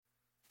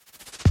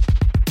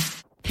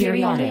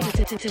Periodic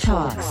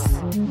Talks.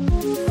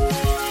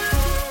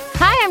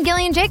 Hi, I'm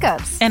Gillian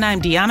Jacobs. And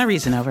I'm Deanna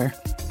Reasonover.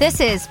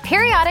 This is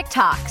Periodic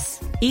Talks.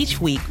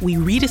 Each week, we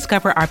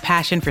rediscover our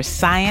passion for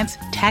science,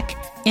 tech,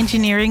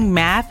 engineering,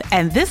 math,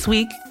 and this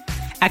week,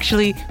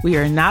 actually, we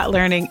are not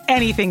learning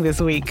anything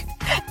this week.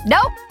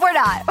 Nope, we're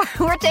not.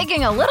 We're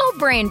taking a little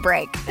brain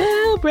break.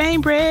 Ooh, brain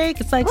break.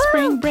 It's like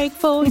spring break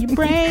for your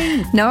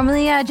brain.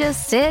 Normally, I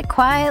just sit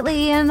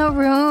quietly in a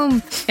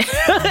room.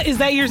 Is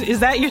that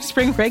your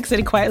spring break,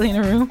 sitting quietly in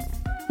a room?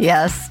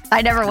 Yes,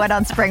 I never went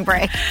on spring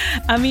break.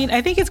 I mean,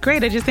 I think it's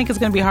great. I just think it's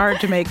going to be hard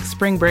to make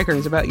spring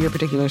breakers about your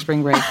particular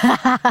spring break.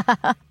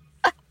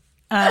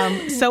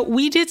 So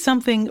we did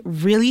something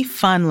really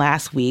fun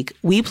last week.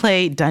 We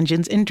played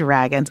Dungeons &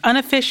 Dragons,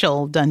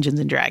 unofficial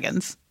Dungeons &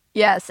 Dragons.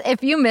 Yes,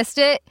 if you missed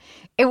it,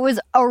 it was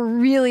a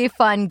really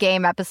fun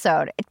game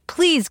episode.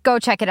 Please go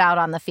check it out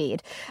on the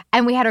feed.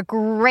 And we had a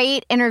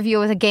great interview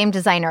with a game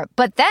designer.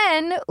 But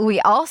then we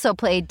also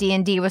played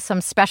D&D with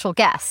some special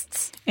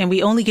guests. And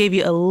we only gave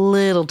you a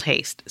little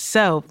taste.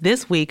 So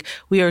this week,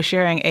 we are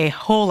sharing a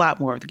whole lot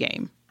more of the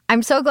game.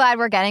 I'm so glad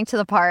we're getting to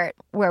the part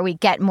where we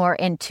get more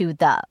into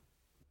the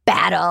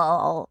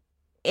battle,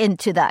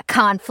 into the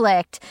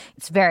conflict.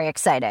 It's very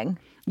exciting.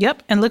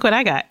 Yep, and look what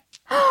I got.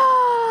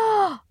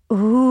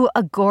 Ooh,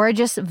 a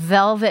gorgeous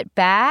velvet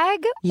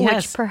bag, yes.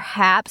 Which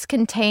perhaps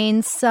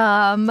contains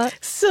some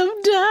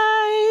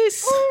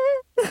dice.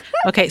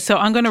 Okay, so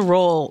I'm going to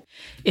roll.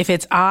 If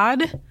it's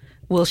odd,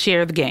 we'll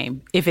share the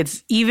game. If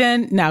it's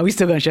even, no, we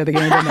still going to share the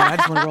game. No, I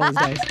just want to roll these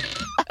dice.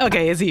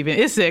 Okay, it's even.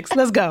 It's 6.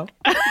 Let's go.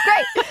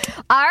 Great.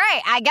 All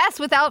right, I guess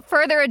without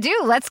further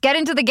ado, let's get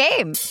into the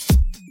game.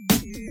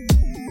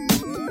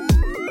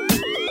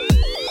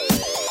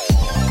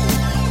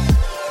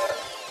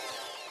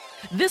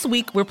 This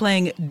week, we're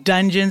playing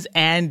Dungeons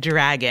and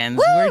Dragons.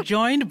 Woo! We're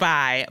joined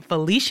by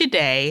Felicia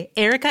Day,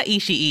 Erika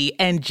Ishii,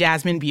 and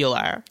Jasmine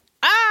Bhullar.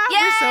 Yay!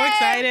 We're so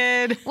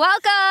excited.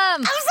 Welcome.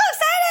 I'm so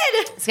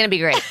excited. It's going to be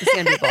great. It's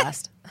going to be a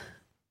blast.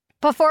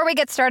 Before we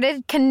get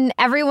started, can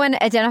everyone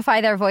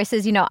identify their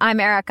voices? You know, I'm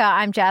Erika,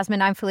 I'm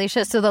Jasmine, I'm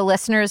Felicia, so the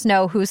listeners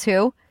know who's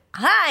who.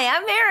 Hi,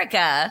 I'm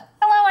Erika.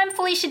 Hello, I'm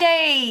Felicia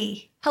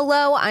Day.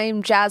 Hello,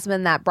 I'm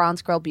Jasmine, that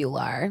bronze girl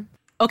Bhullar.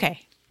 Okay.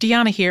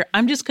 Deanna here.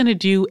 I'm just going to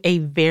do a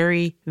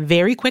very,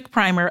 very quick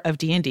primer of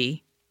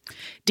D&D.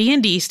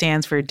 D&D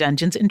stands for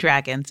Dungeons &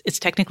 Dragons. It's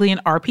technically an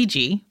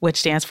RPG, which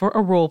stands for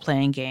a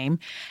role-playing game,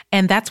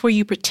 and that's where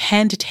you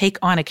pretend to take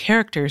on a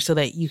character so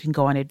that you can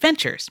go on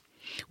adventures.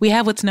 We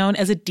have what's known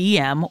as a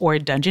DM, or a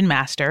dungeon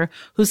master,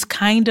 who's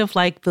kind of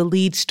like the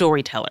lead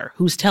storyteller,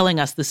 who's telling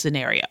us the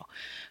scenario.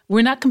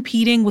 We're not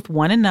competing with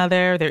one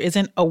another. There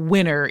isn't a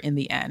winner in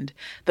the end.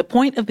 The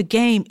point of the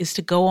game is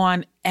to go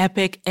on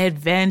epic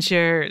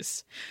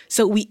adventures.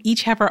 So we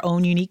each have our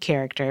own unique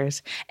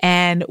characters.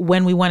 And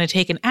when we want to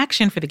take an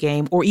action for the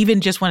game, or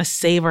even just want to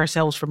save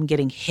ourselves from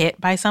getting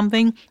hit by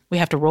something, we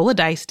have to roll a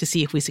dice to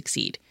see if we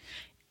succeed.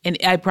 And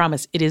I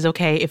promise, it is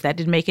okay if that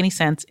didn't make any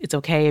sense. It's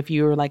okay if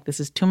you were like, this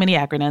is too many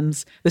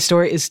acronyms. The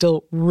story is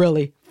still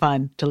really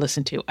fun to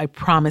listen to. I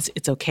promise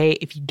it's okay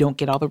if you don't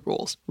get all the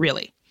rules,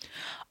 really.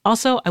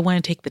 Also, I want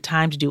to take the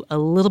time to do a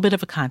little bit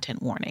of a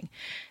content warning.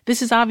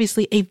 This is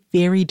obviously a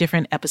very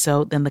different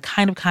episode than the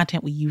kind of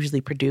content we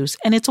usually produce,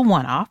 and it's a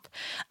one-off.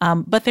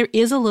 But there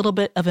is a little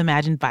bit of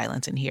imagined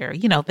violence in here.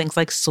 You know, things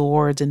like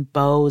swords and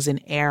bows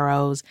and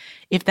arrows.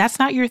 If that's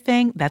not your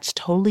thing, that's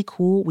totally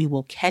cool. We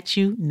will catch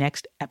you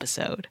next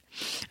episode.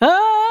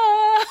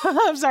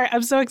 I'm sorry.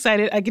 I'm so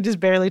excited. I can just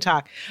barely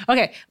talk.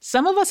 Okay.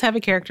 Some of us have a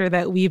character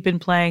that we've been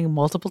playing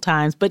multiple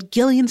times, but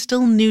Gillian's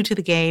still new to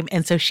the game.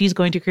 And so she's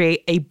going to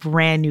create a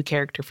brand new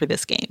character for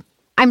this game.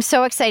 I'm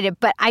so excited,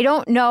 but I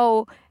don't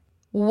know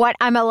what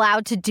I'm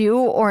allowed to do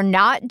or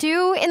not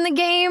do in the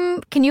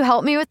game. Can you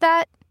help me with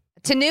that?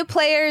 To new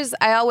players,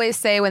 I always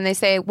say when they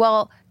say,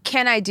 well,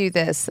 can I do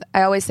this?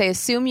 I always say,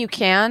 assume you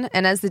can.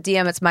 And as the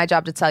DM, it's my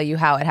job to tell you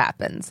how it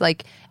happens.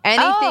 Like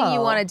anything you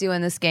want to do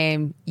in this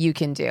game, you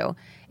can do.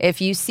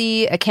 If you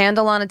see a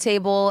candle on a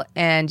table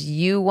and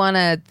you want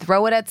to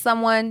throw it at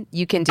someone,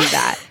 you can do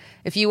that.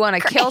 If you want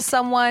to kill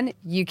someone,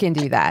 you can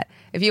do that.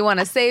 If you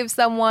want to save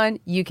someone,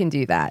 you can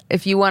do that.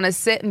 If you want to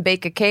sit and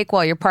bake a cake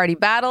while your party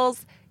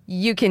battles,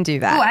 you can do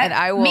that. Ooh, and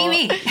I will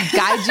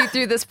guide you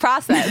through this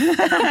process.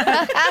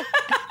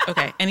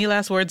 Okay. Any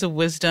last words of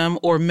wisdom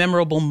or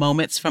memorable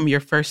moments from your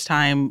first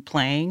time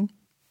playing?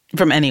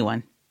 From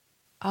anyone?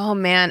 Oh,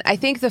 man. I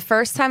think the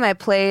first time I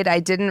played,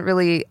 I didn't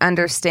really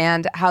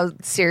understand how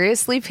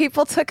seriously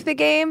people took the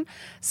game.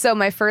 So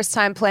my first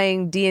time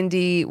playing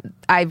D&D,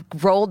 I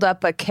rolled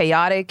up a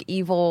chaotic,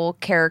 evil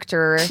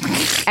character.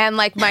 And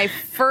like my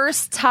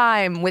first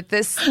time with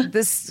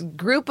this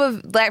group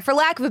of, like, for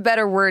lack of a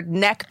better word,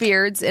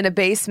 neckbeards in a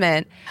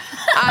basement,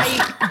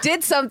 I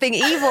did something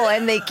evil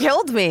and they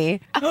killed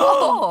me. And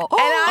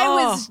I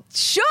was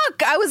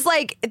shook. I was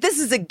like, this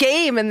is a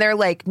game. And they're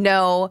like,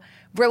 no.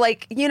 We're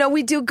like, you know,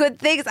 we do good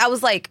things. I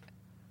was like,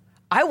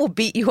 I will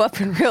beat you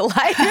up in real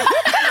life.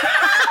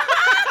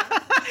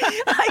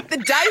 Like, the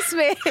dice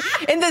made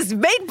in this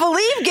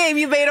make-believe game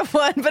you made of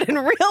one, but in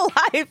real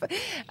life.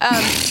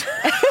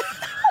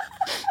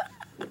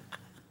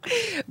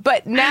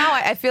 But now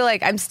I feel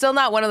like I'm still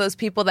not one of those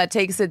people that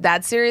takes it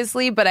that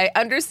seriously, but I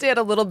understand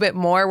a little bit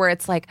more where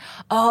it's like,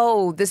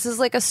 oh, this is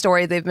like a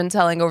story they've been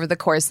telling over the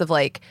course of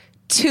like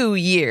 2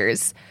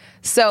 years.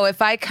 So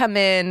if I come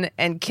in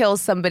and kill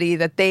somebody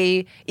that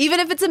they,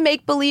 even if it's a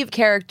make-believe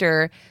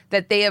character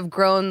that they have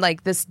grown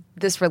like this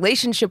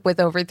relationship with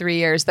over 3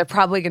 years, they're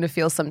probably going to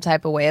feel some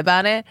type of way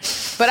about it.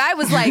 But I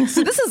was like,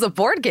 so this is a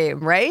board game,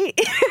 right?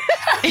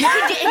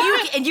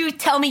 and you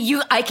tell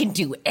me I can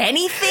do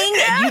anything,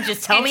 and you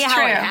just tell me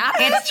how it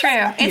happens? It's true.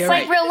 It's You're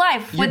like right. real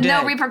life with You're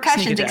no dead.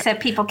 repercussions Sneak attack.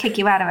 except people kick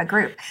you out of a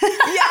group.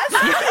 Yes.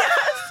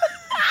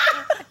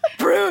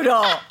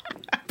 Brutal.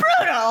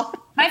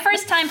 My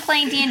first time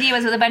playing D&D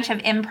was with a bunch of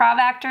improv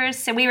actors,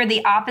 so we were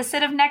the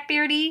opposite of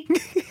neckbeardy.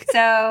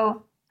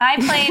 So I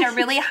played a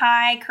really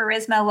high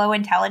charisma, low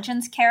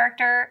intelligence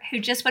character who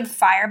just would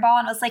fireball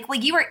and was like, well,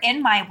 you were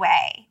in my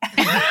way.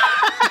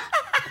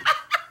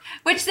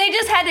 Which they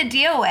just had to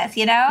deal with,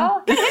 you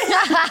know?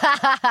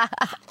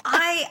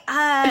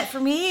 For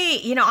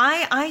me,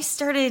 I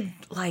started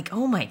like,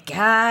 oh my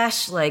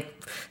gosh, like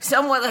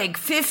somewhat like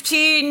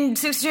 15,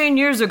 16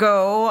 years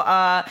ago.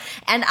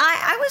 And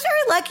I was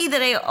very lucky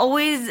that I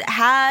always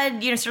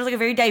had, sort of like a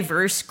very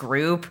diverse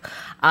group.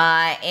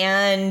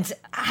 And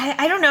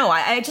I don't know,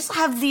 I just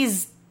have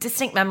these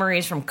distinct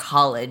memories from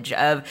college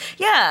of,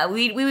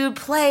 we would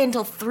play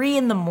until 3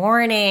 a.m.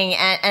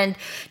 and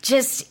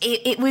just,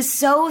 it was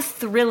so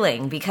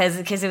thrilling because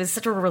it was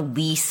such a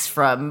release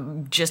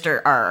from just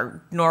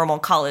our normal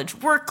college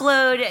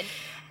workload.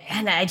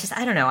 And I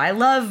don't know, I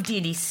love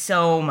D&D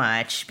so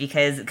much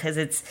because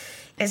it's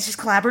just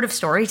collaborative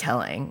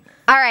storytelling.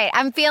 All right,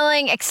 I'm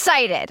feeling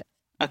excited.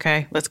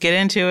 Okay, let's get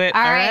into it.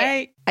 All All right.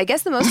 right. I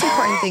guess the most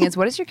important thing is,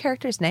 what is your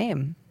character's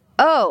name?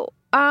 Oh,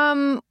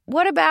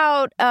 what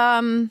about,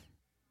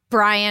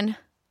 Brian?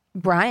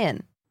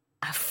 Brian.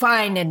 A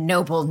fine and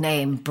noble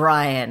name,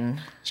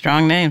 Brian.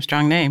 Strong name.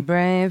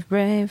 Brave,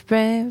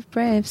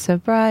 so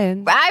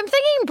Brian. I'm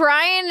thinking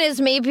Brian is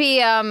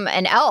maybe,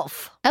 an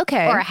elf.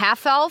 Okay. Or a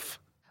half elf.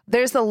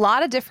 There's a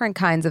lot of different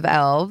kinds of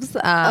elves.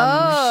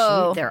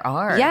 Shoot, there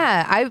are.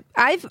 Yeah,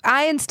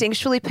 I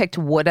instinctually picked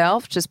wood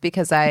elf just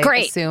because I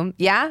assume.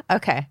 Yeah,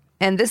 okay.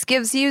 And this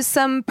gives you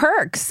some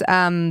perks.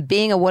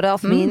 Being a wood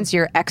elf means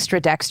you're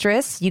extra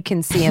dexterous. You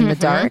can see in the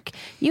dark.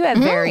 You have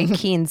very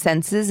keen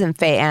senses and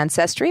fey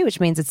ancestry, which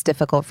means it's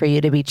difficult for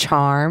you to be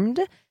charmed.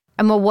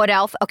 I'm a wood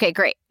elf. Okay,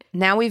 great.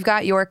 Now we've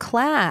got your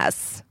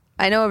class.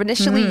 I know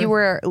initially you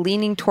were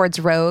leaning towards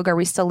rogue. Are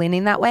we still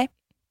leaning that way?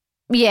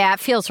 Yeah,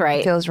 it feels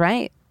right. Feels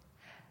right.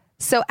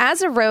 So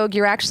as a rogue,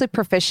 you're actually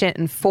proficient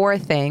in 4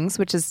 things,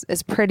 which is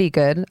pretty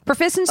good.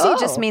 Proficiency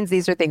just means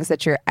these are things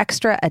that you're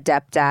extra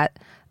adept at.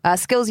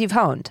 Skills you've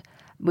honed.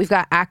 We've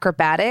got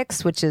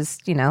acrobatics, which is,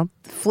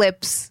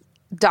 flips,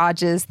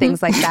 dodges,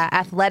 things like that.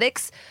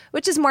 Athletics,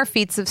 which is more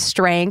feats of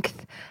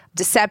strength.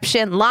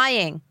 Deception,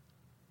 liar.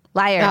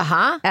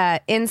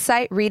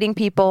 Insight, reading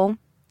people.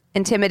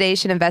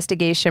 Intimidation,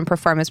 investigation,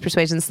 performance,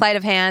 persuasion. Sleight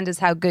of hand is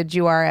how good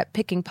you are at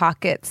picking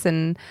pockets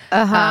and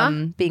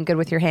being good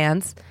with your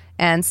hands.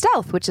 And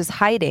stealth, which is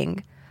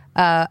hiding.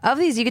 Of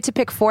these, you get to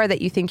pick 4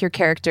 that you think your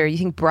character, you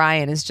think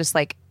Brian is just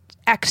like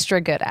extra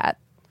good at.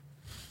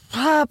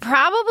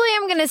 Probably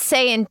I'm going to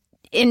say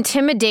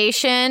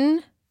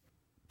intimidation,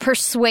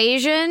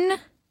 persuasion,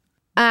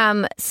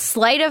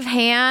 sleight of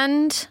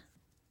hand,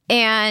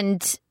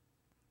 and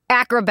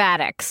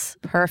acrobatics.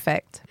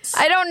 Perfect.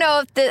 I don't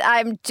know if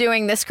I'm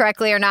doing this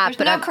correctly or not.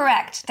 There's no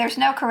correct.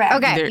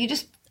 Okay.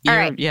 All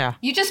right. Yeah.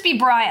 You just be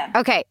Brian.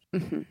 Okay.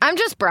 I'm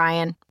just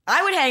Brian.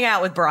 I would hang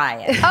out with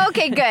Brian.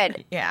 Okay,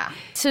 good. Yeah.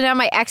 So now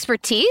my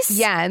expertise?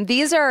 Yeah, and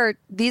these are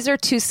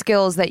 2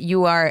 skills that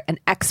you are an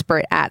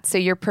expert at. So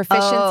your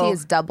proficiency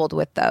is doubled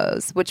with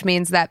those, which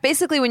means that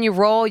basically when you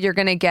roll, you're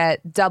going to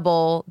get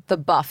double the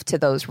buff to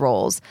those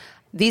rolls.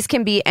 These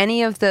can be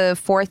any of the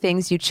 4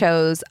 things you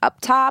chose up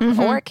top,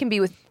 or it can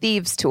be with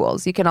thieves'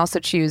 tools. You can also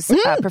choose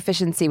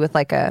proficiency with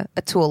like a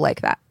tool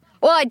like that.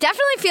 Well, I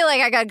definitely feel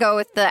like I got to go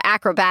with the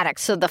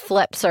acrobatics, so the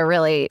flips are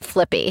really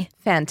flippy.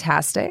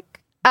 Fantastic.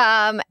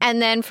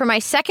 And then for my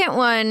second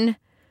one,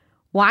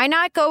 why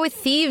not go with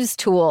thieves'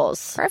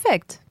 tools?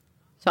 Perfect.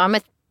 So I'm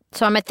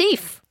a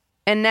thief.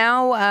 And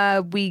now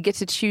we get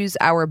to choose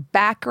our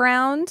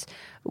background.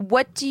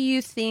 What do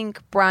you think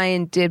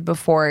Brian did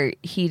before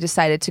he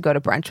decided to go to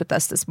brunch with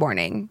us this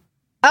morning?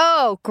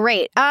 Oh,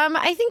 great.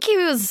 I think he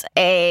was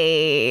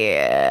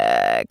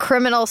a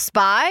criminal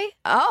spy.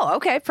 Oh,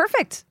 okay.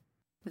 Perfect.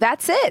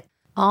 That's it.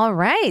 All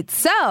right.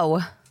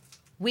 So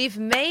we've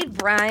made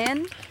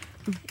Brian.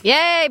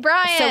 Yay,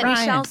 Brian. So we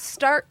shall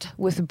start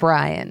with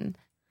Brian.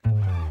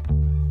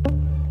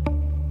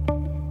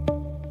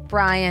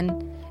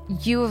 Brian,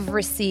 you have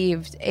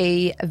received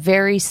a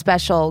very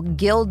special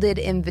gilded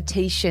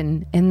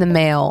invitation in the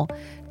mail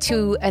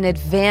to an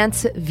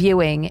advance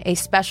viewing, a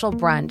special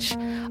brunch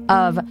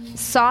of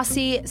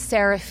Saucy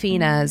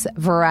Serafina's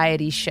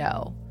variety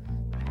show.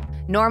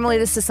 Normally,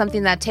 this is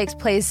something that takes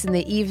place in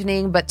the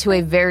evening, but to a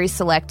very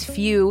select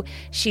few.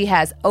 She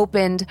has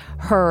opened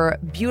her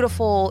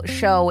beautiful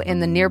show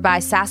in the nearby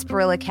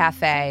Sarsaparilla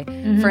Cafe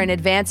for an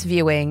advance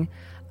viewing.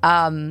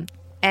 And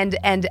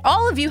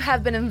all of you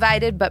have been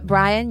invited, but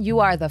Brian, you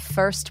are the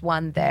first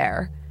one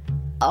there.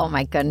 Oh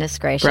my goodness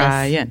gracious.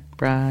 Brian.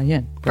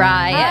 Brian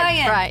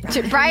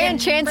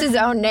chants his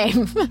own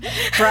name.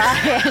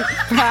 Brian.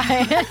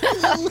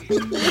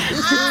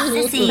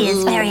 Sissy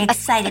is very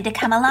excited to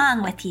come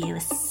along with you.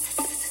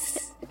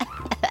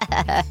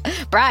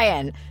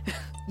 Brian.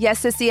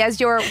 Yes, Sissy,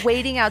 as you're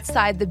waiting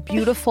outside the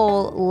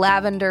beautiful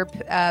lavender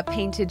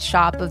painted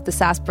shop of the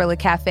Sarsaparilla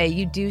Cafe,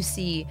 you do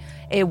see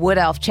a wood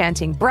elf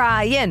chanting,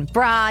 Brian,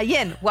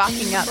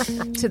 walking up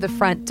to the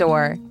front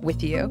door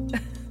with you.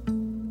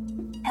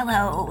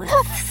 Hello,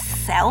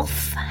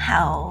 self.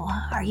 How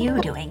are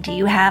you doing? Do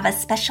you have a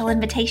special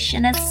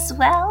invitation as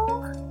well?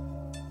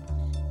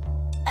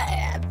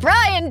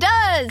 Brian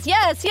does.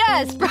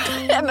 Yes.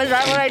 Brian, is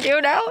that what I do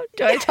now?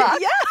 Do I talk?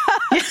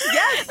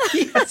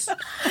 Yes.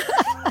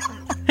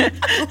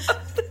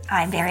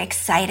 I'm very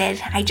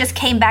excited. I just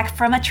came back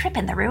from a trip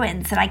in the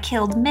ruins and I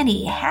killed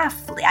many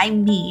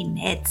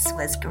it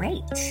was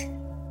great.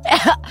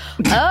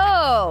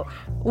 Oh,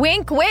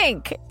 wink,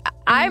 wink.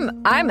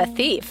 I'm a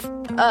thief.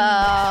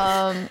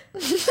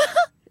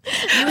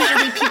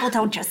 Usually people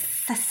don't just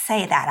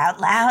say that out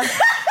loud.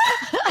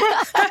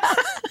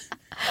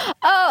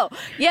 Oh,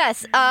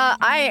 yes.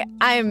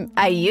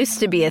 I used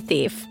to be a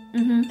thief.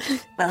 Mm-hmm.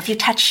 Well, if you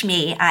touch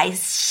me, I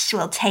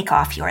will take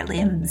off your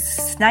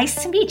limbs.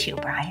 Nice to meet you,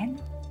 Brian.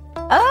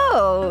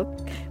 Oh,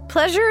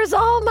 pleasure is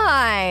all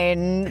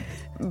mine.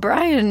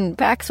 Brian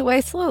backs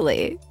away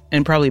slowly.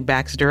 And probably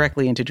backs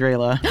directly into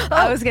Drela.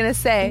 I was going to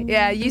say,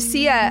 yeah, you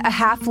see a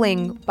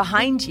halfling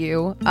behind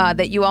you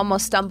that you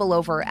almost stumble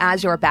over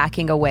as you're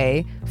backing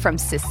away from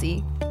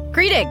Sissy.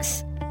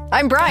 Greetings.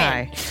 I'm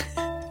Brian.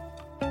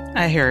 Hi.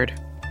 I heard.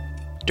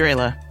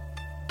 Drela.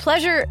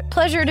 Pleasure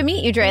to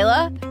meet you,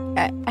 Drela.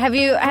 Have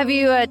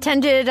you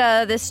attended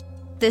this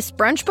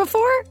brunch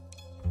before?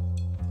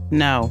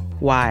 No.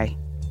 Why?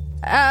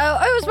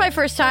 It was my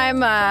first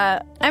time.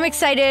 I'm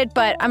excited,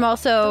 but I'm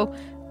also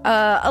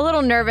a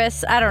little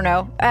nervous. I don't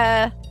know.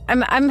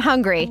 I'm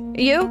hungry.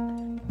 You?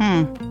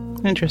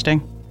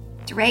 Interesting.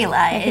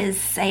 Drela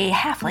is a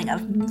halfling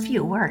of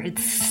few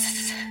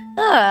words.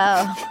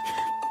 Oh.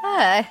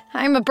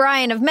 I'm a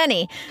Brian of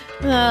many.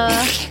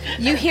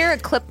 You hear a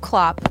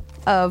clip-clop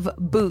of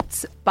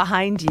boots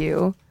behind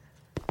you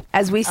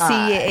as we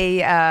see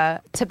a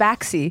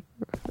tabaxi.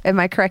 Am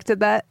I correct in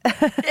that?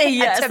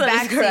 Yes, a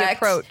that is correct.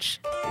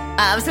 approach.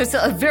 So it's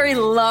a very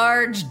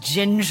large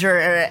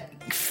ginger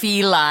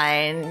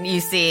feline, you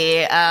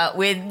see,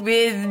 with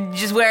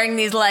just wearing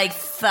these like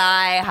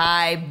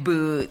thigh-high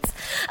boots.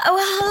 Oh,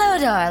 well, hello,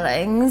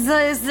 darlings.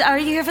 Are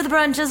you here for the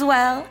brunch as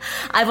well?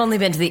 I've only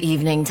been to the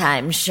evening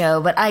time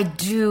show, but I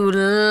do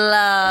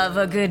love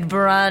a good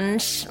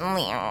brunch.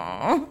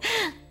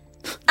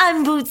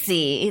 I'm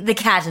Bootsy, the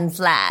cat in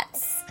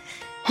flats.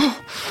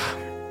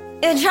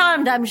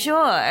 Charmed, I'm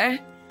sure.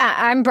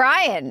 I'm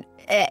Brian.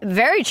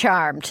 Very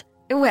charmed.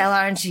 Well,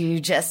 aren't you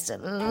just a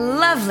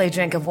lovely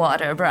drink of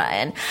water,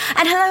 Brian?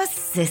 And hello,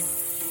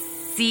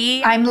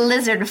 Sissy. I'm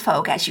lizard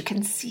folk, as you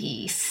can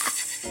see.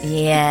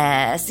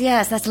 Yes,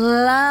 that's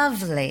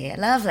lovely.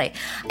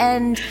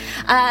 And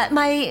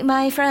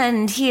my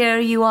friend, here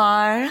you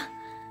are.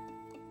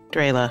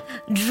 Drela.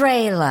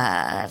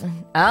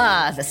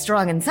 Ah, the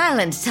strong and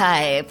silent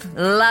type.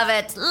 Love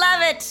it.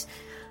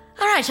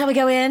 All right, shall we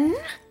go in?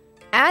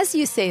 As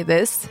you say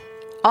this,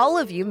 all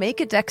of you make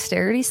a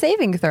dexterity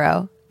saving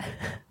throw.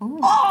 Ooh.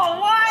 Oh,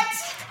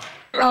 what?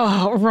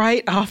 Oh,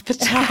 right off the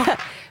top.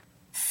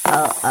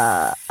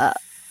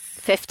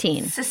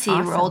 15.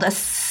 Sissy rolled a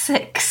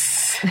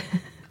 6.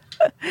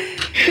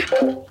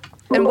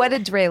 And what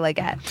did Drela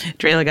get?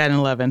 Drela got an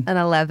 11. An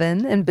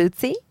 11. And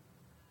Bootsy?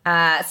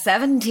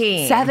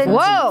 17. 17.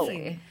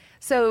 Whoa.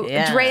 So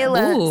Yeah.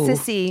 Drela, Ooh.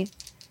 Sissy,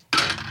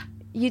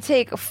 you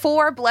take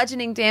 4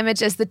 bludgeoning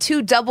damage as the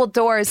 2 double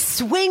doors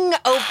swing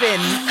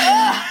open.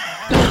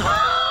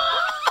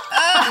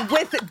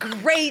 With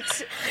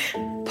great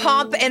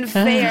pomp and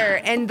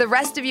fare, and the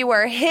rest of you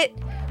are hit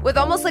with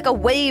almost like a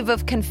wave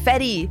of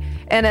confetti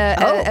and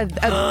a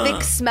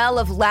thick smell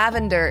of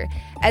lavender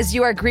as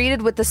you are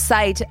greeted with the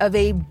sight of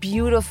a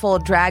beautiful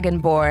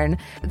dragonborn.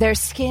 Their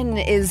skin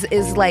is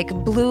like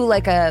blue,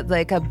 like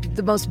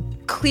the most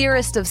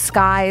clearest of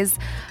skies.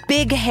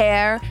 Big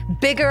hair,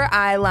 bigger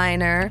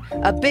eyeliner,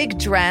 a big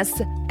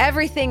dress.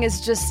 Everything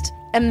is just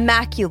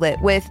immaculate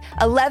with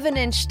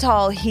 11-inch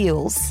tall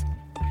heels.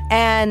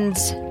 And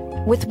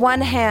with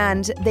one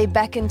hand, they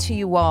beckon to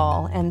you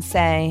all and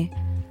say,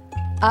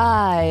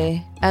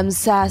 I am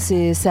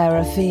Sassy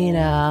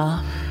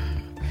Serafina.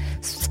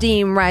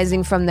 Steam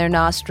rising from their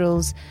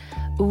nostrils.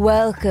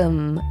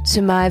 Welcome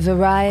to my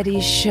variety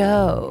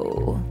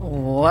show.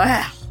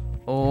 Wow,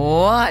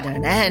 what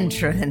an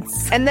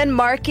entrance. And then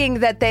marking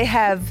that they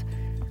have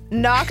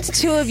knocked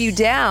 2 of you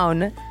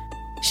down,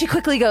 she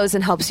quickly goes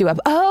and helps you up.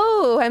 Oh,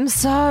 Oh, I'm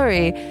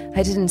sorry.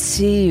 I didn't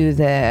see you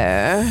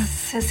there.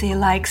 Sissy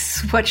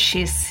likes what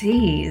she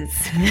sees.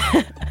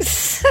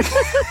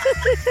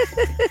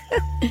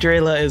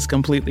 Drayla is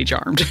completely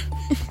charmed.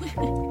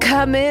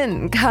 Come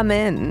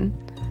in.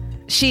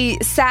 She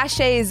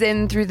sashays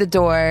in through the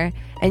door,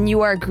 and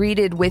you are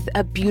greeted with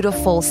a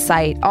beautiful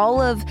sight.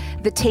 All of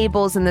the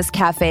tables in this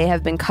cafe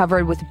have been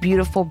covered with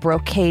beautiful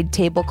brocade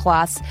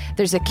tablecloths.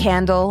 There's a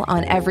candle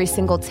on every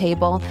single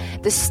table.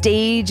 The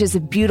stage is a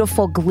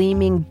beautiful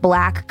gleaming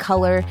black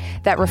color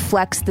that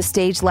reflects the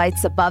stage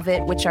lights above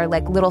it, which are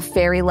like little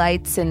fairy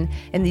lights and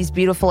these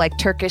beautiful like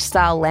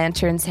Turkish-style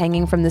lanterns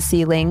hanging from the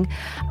ceiling.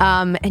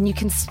 And you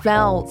can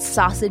smell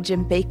sausage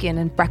and bacon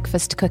and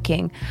breakfast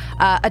cooking.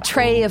 A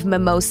tray of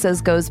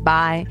mimosas goes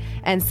by,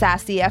 and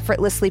Sassy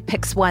effortlessly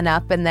picks one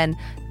up and then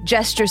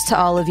gestures to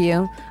all of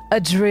you. A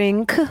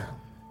drink.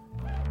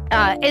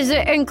 Is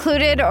it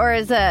included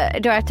or do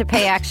I have to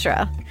pay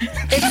extra?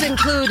 It's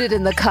included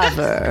in the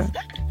cover.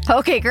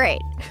 Okay, great.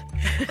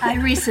 I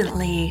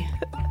recently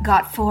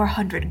got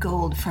 400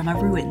 gold from a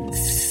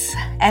ruins.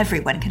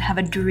 Everyone can have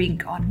a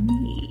drink on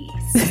me.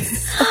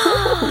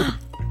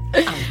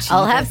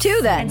 I'll have two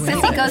then. And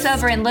Sissy goes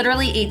over and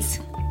literally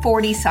eats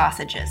 40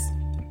 sausages.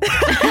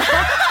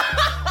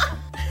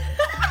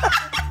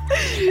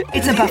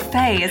 It's a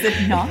buffet, is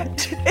it not?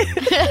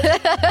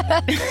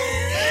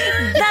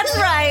 That's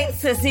right,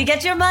 Sissy.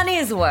 Get your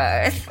money's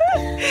worth.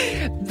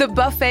 The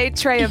buffet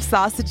tray of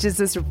sausages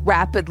is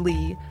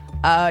rapidly,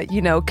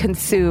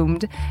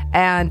 consumed.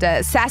 And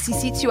Sassy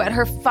seats you at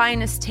her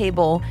finest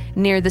table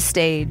near the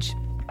stage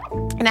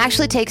and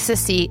actually takes a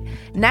seat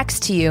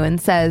next to you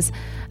and says,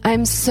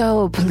 I'm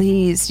so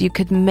pleased you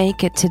could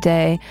make it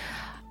today.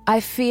 I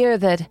fear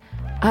that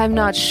I'm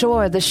not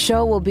sure the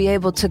show will be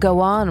able to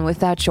go on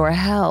without your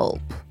help.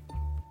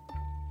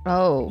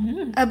 Oh.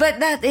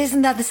 But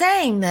isn't that the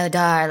saying, though,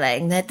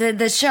 darling? That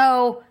the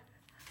show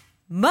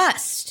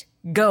must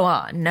go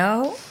on,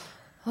 no?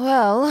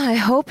 Well, I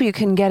hope you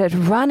can get it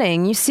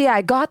running. You see,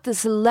 I got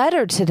this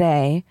letter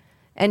today,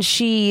 and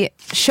she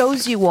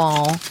shows you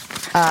all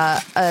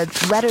a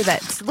letter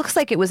that looks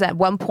like it was at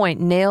one point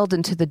nailed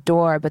into the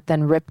door, but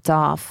then ripped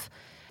off.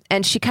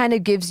 And she kind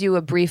of gives you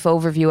a brief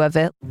overview of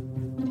it,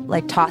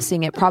 like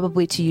tossing it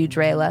probably to you,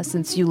 Drayla,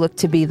 since you look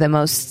to be the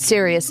most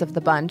serious of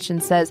the bunch,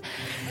 and says,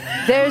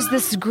 there's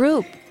this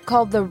group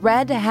called the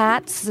Red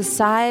Hat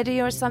Society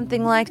or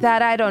something like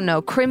that. I don't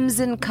know.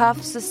 Crimson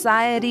Cuff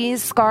Society,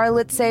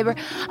 Scarlet Saber.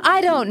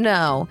 I don't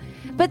know.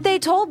 But they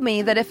told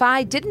me that if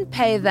I didn't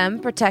pay them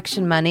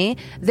protection money,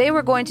 they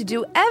were going to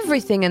do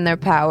everything in their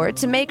power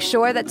to make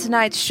sure that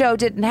tonight's show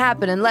didn't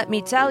happen. And let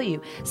me tell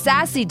you,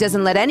 Sassy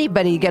doesn't let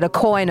anybody get a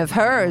coin of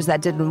hers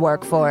that didn't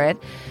work for it.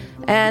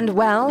 And,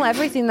 well,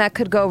 everything that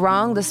could go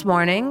wrong this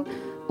morning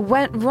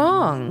went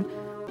wrong.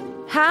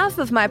 Half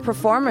of my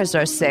performers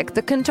are sick.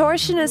 The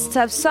contortionists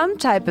have some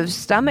type of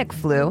stomach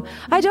flu.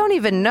 I don't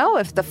even know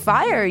if the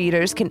fire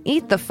eaters can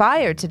eat the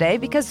fire today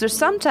because there's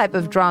some type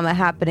of drama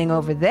happening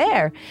over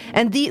there.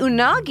 And the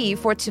unagi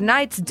for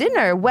tonight's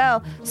dinner,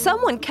 well,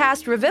 someone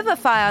cast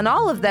Revivify on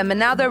all of them and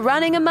now they're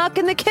running amok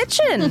in the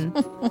kitchen.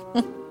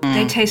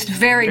 They taste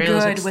very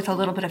good with a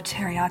little bit of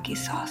teriyaki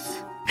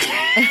sauce.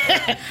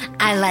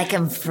 I like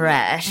them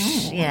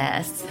fresh,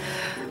 yes.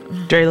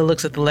 Drayla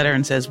looks at the letter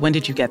and says, when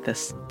did you get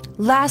this?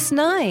 Last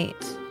night,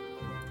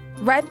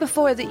 right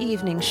before the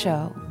evening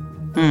show.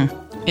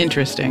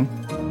 Interesting.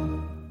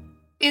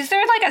 Is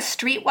there like a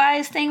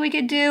streetwise thing we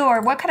could do,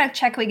 or what kind of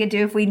check we could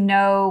do if we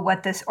know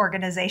what this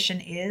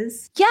organization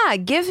is? Yeah,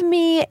 give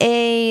me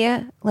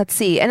a, let's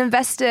see, I don't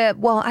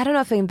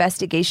know if an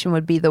investigation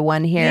would be the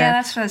one here. Yeah,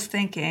 that's what I was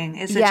thinking.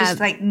 Is it just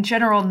like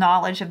general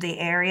knowledge of the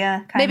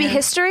area? Maybe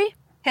history?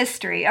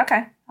 History,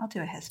 okay. I'll do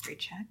a history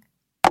check.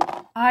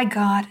 I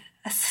got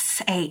a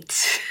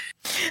 8.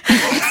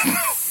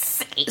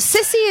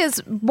 Sissy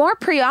is more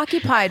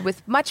preoccupied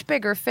with much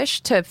bigger fish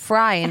to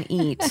fry and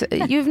eat.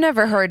 You've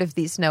never heard of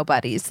these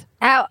nobodies.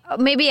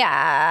 Maybe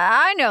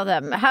I know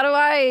them. How do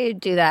I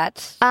do that?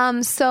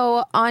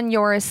 So on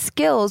your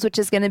skills, which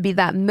is going to be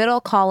that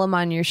middle column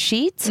on your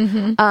sheet,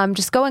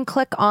 just go and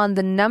click on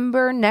the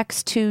number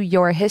next to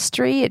your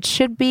history. It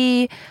should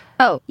be...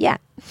 Oh, yeah.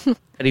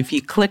 But if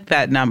you click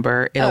that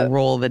number, it'll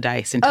roll the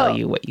dice and tell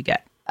you what you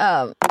get.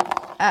 I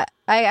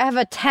have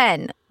a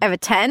 10. I have a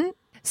 10?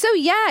 So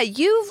yeah,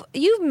 you've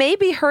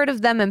maybe heard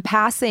of them in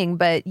passing,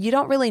 but you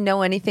don't really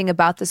know anything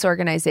about this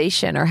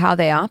organization or how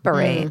they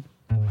operate.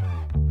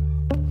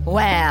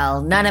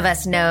 Well, none of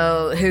us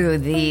know who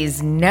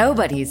these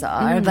nobodies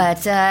are,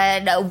 but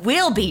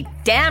we'll be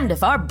damned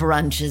if our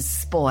brunch is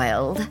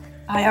spoiled.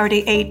 I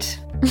already ate.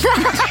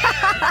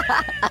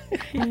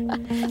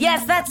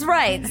 Yes, that's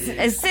right.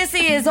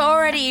 Sissy is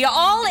already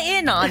all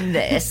in on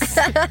this.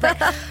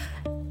 But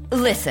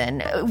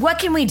listen, what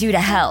can we do to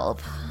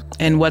help?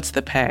 And what's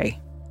the pay?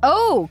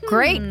 Oh,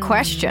 great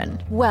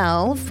question.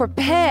 Well, for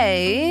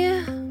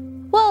pay...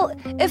 Well,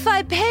 if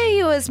I pay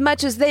you as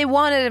much as they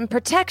wanted in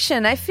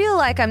protection, I feel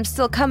like I'm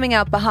still coming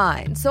out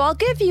behind. So I'll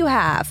give you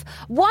half.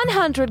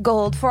 100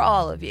 gold for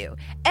all of you.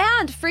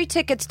 And free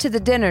tickets to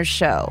the dinner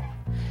show.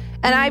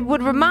 And I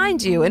would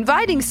remind you,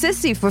 inviting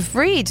Sissy for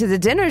free to the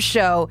dinner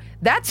show,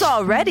 that's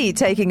already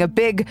taking a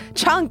big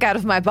chunk out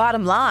of my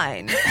bottom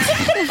line.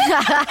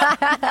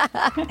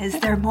 Is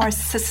there more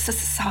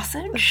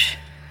sausage?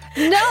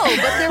 No,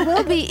 but there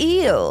will be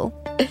eel.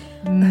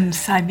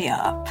 Sign me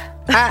up.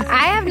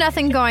 I have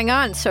nothing going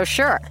on, so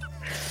sure.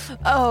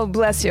 Oh,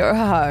 bless your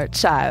heart,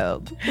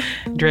 child.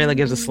 Drayla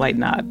gives a slight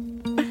nod.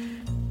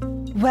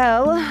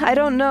 Well, I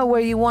don't know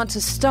where you want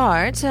to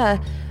start.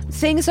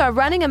 Things are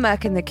running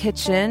amok in the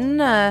kitchen.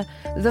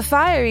 The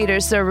fire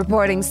eaters are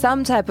reporting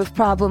some type of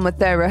problem with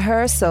their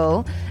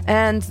rehearsal,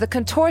 and the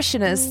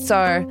contortionists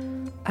are,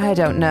 I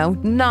don't know,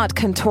 not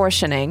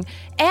contortioning.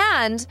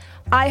 And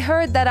I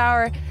heard that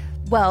I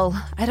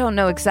don't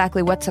know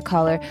exactly what to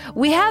call her.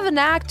 We have an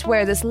act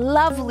where this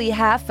lovely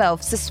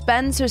half-elf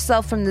suspends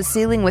herself from the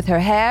ceiling with her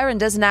hair and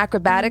does an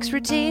acrobatics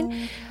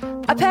routine.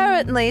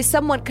 Apparently,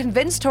 someone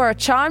convinced her or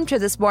charmed her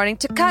this morning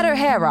to cut her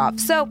hair off.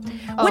 So,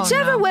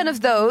 whichever one of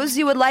those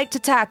you would like to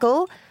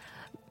tackle,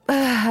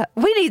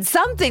 we need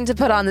something to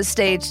put on the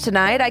stage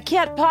tonight. I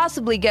can't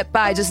possibly get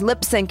by just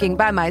lip-syncing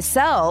by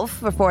myself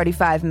for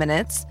 45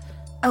 minutes.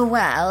 Oh,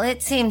 well,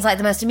 it seems like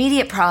the most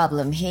immediate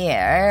problem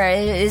here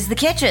is the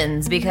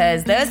kitchens,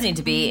 because those need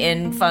to be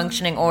in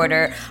functioning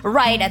order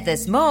right at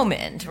this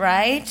moment,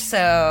 right?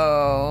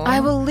 So...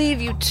 I will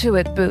leave you to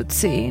it,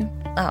 Bootsy.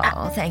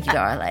 Oh, thank you,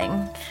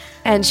 darling.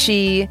 And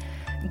she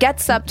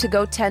gets up to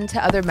go tend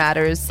to other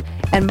matters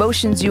and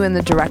motions you in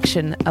the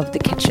direction of the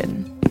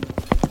kitchen.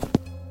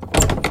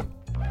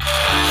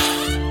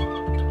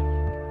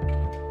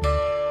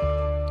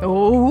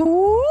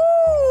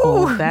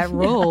 Oh, that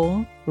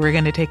roll. We're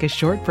going to take a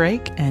short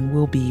break, and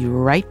we'll be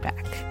right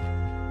back.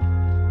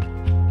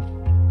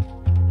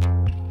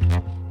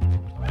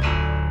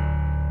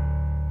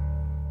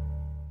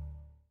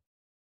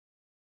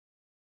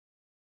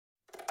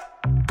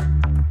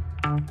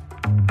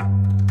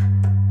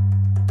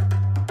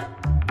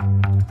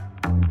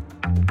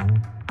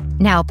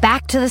 Now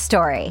back to the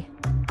story.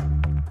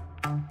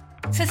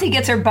 Sissy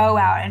gets her bow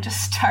out and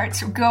just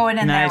starts going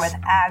in there with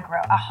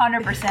aggro,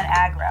 100%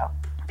 aggro.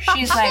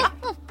 She's like,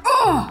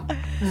 oh,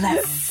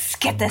 let's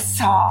get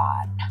this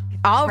on.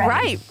 All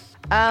right.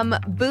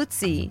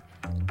 Bootsy,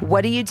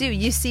 what do?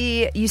 You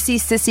see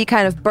Sissy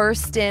kind of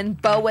burst in,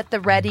 bow at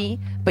the ready,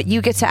 but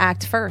you get to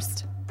act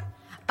first.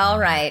 All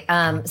right.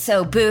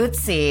 So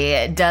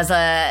Bootsy does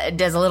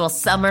a little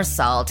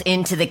somersault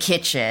into the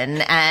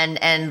kitchen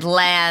and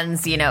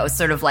lands,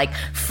 sort of like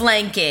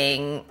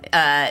flanking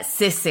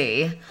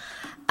Sissy.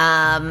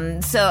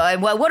 So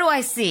what do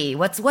I see?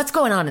 What's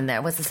going on in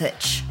there? What's the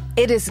hitch?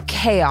 It is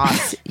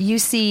chaos. You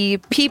see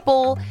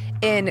people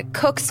in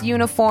cooks'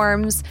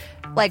 uniforms,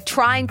 like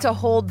trying to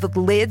hold the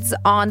lids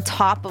on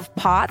top of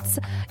pots.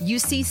 You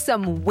see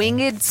some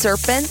winged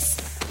serpents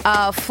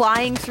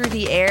flying through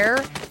the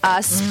air,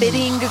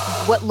 spitting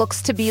what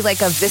looks to be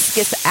like a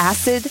viscous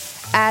acid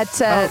at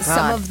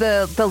some of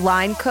the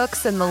line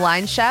cooks and the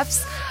line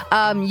chefs.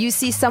 You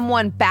see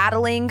someone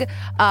battling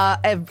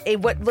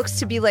what looks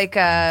to be like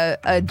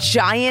a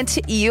giant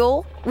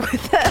eel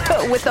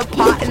with a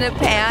pot and a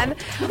pan.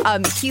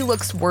 He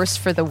looks worse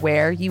for the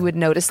wear. You would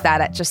notice that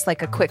at just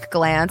like a quick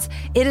glance.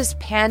 It is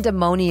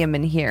pandemonium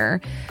in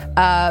here.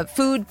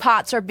 Food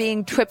pots are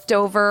being tripped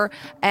over,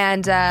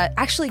 and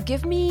actually,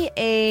 give me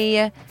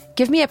a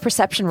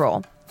perception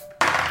roll.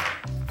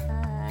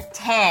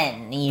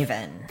 10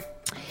 even.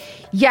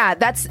 Yeah,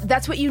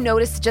 that's what you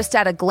notice just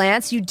at a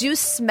glance. You do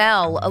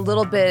smell a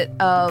little bit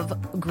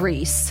of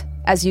grease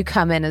as you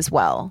come in as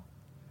well.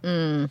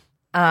 All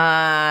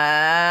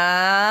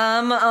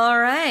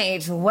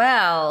right.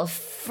 Well,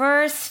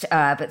 first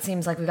up, it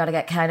seems like we got to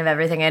get kind of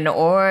everything in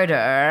order.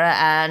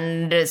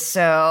 And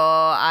so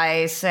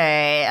I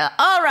say,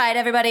 all right,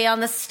 everybody on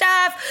the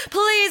staff,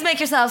 please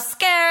make yourselves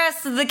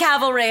scarce. The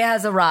cavalry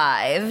has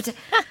arrived.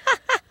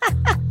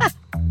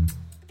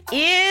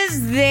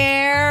 Is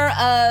there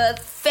a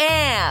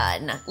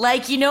fan?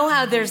 Like, you know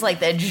how there's like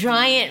the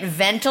giant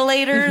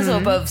ventilators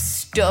above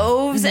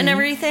stoves and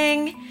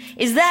everything?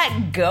 Is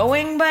that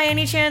going by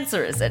any chance,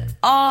 or is it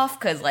off?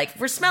 Because, like,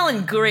 we're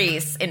smelling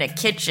grease in a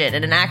kitchen,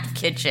 in an active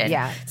kitchen.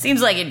 Yeah.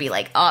 Seems like it'd be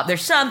like, oh,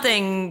 there's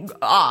something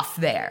off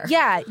there.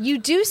 Yeah, you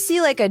do see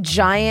like a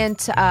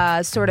giant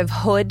sort of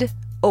hood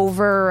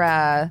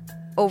over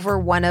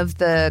one of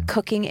the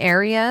cooking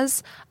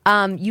areas.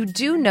 You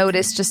do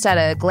notice just at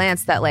a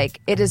glance that like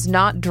it is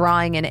not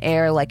drawing in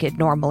air like it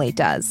normally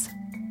does.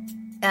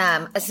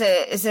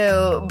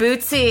 So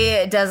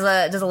Bootsy does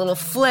a little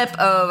flip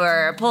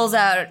over, pulls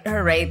out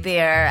her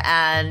rapier,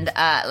 and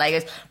like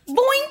goes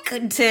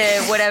boink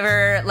to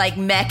whatever like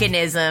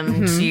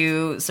mechanism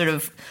to sort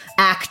of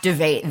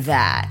activate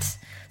that.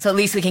 So at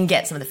least we can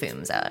get some of the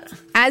fumes out.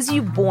 As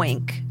you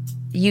boink,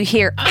 you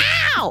hear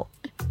ow.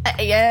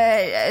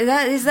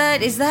 Is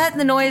that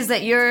the noise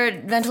that your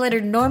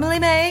ventilator normally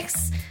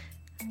makes?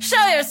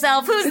 Show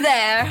yourself. Who's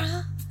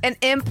there? An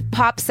imp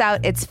pops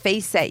out its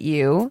face at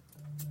you,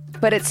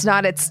 but it's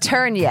not its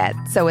turn yet,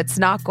 so it's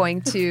not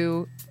going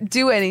to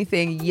do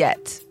anything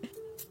yet.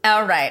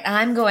 All right,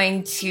 I'm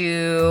going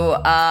to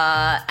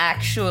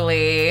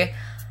actually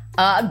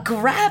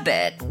grab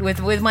it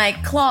with my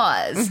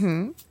claws.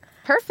 Mm-hmm.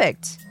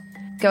 Perfect.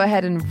 Go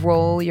ahead and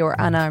roll your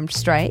unarmed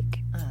strike.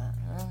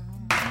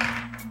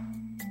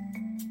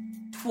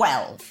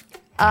 12.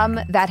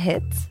 That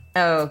hits.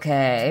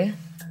 Okay.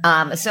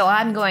 So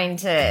I'm going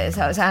to.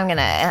 So I'm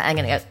gonna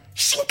go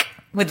shink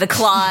with the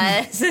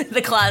claws.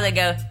 The claws. I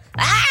go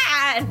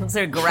and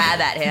sort of grab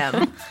at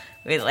him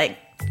with like.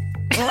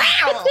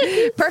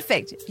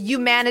 Perfect. You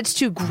managed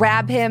to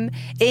grab him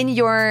in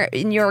your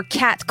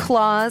cat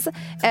claws.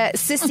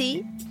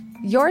 Sissy,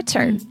 your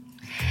turn.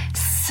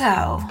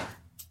 So,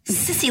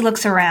 Sissy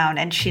looks around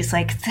and she's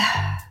like,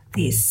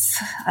 these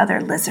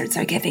other lizards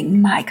are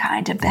giving my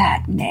kind a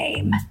bad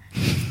name.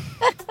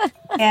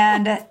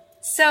 And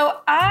so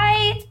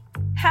I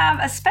have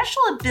a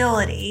special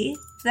ability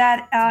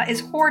that is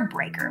Horde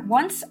Breaker.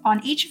 Once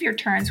on each of your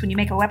turns, when you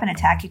make a weapon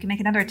attack, you can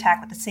make another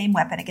attack with the same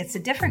weapon against a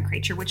different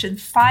creature, which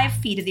is 5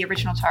 feet of the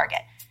original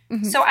target.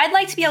 Mm-hmm. So I'd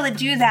like to be able to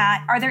do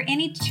that. Are there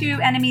any 2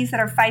 enemies that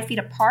are 5 feet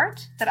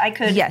apart that I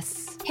could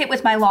hit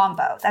with my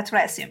longbow? That's what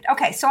I assumed.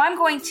 Okay, so I'm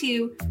going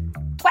to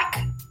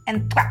thwack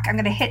and thwack. I'm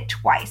going to hit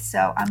twice.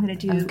 So I'm going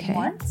to do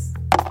once.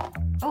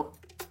 Oh,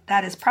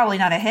 that is probably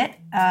not a hit.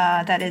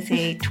 That is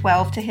a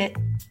 12 to hit.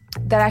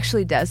 That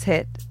actually does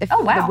hit. If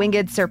the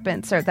winged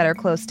serpents that are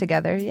close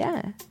together,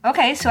 yeah.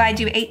 Okay, so I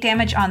do 8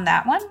 damage on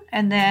that one,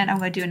 and then I'm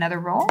going to do another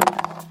roll.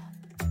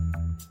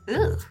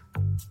 Ooh,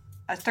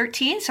 a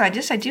 13, so I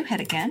do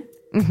hit again.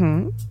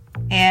 Mm-hmm.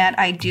 And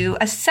I do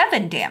a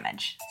 7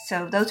 damage.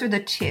 So those are the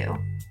 2.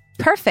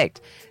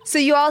 Perfect. So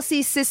you all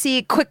see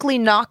Sissy quickly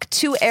knock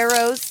 2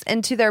 arrows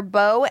into their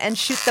bow and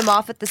shoot them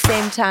off at the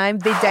same time.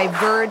 They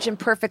diverge in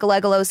perfect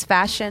Legolas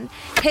fashion,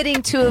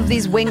 hitting 2 of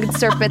these winged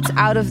serpents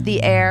out of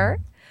the air.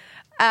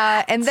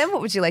 And then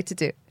what would you like to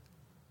do?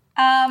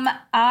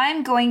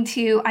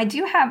 I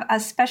do have a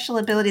special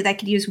ability that I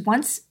could use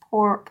once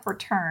per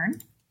turn.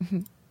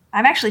 Mm-hmm.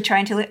 I'm actually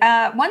trying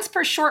to, once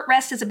per short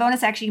rest as a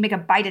bonus action, you can make a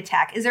bite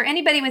attack. Is there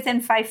anybody within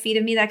 5 feet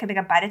of me that I can make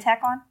a bite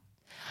attack on?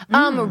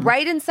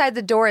 Right inside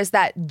the door is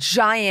that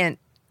giant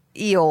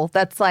eel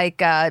that's like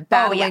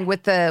battling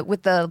with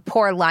the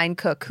poor line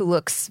cook who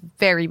looks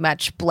very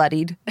much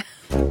bloodied.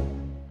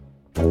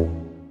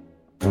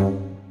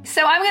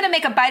 So I'm going to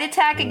make a bite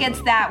attack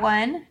against that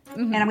one,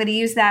 and I'm going to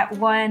use that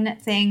one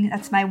thing.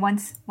 That's my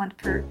once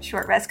per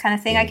short rest kind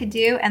of thing I could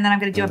do, and then I'm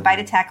going to do a bite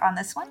attack on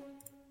this one,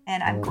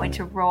 and I'm going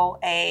to roll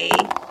a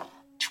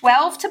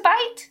 12 to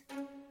bite.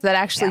 That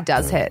actually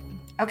does hit.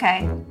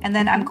 Okay, and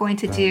then I'm going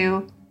to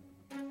do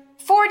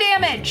 4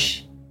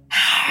 damage.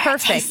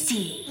 Perfect.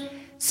 Tasty.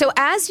 So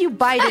as you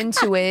bite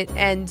into it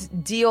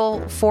and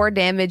deal 4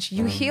 damage,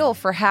 you heal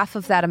for half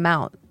of that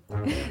amount.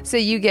 So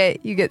you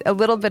get a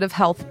little bit of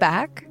health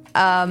back.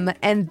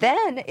 And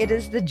then it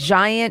is the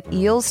giant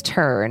eel's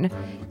turn.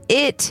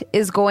 It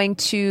is going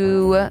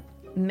to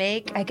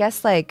make, I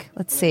guess,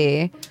 let's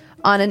see.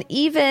 On an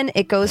even,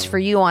 it goes for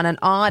you. On an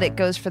odd, it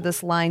goes for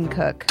this line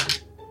cook.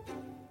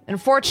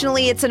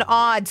 Unfortunately, it's an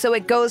odd, so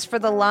it goes for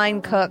the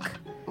line cook.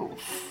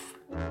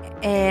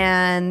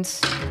 And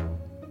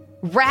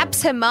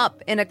wraps him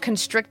up in a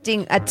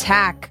constricting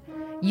attack.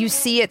 You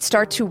see it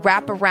start to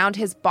wrap around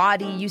his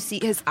body. You see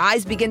his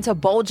eyes begin to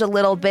bulge a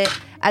little bit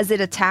as it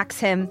attacks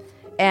him.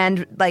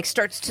 And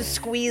starts to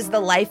squeeze the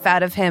life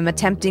out of him,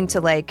 attempting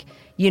to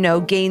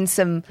gain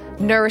some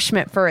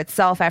nourishment for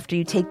itself after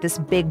you take this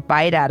big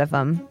bite out of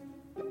him.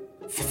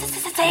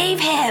 Save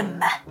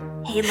him.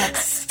 He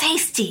looks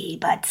tasty,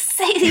 but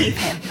save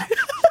him.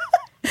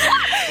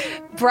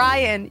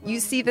 Brian, you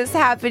see this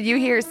happen. You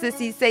hear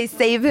Sissy say,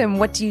 save him.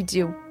 What do you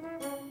do?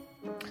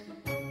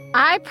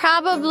 I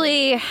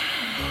probably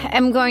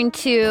am going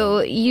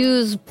to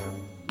use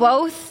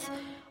both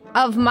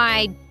of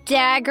my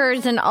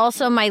daggers and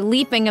also my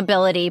leaping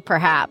ability,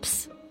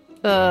 perhaps,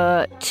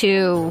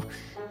 to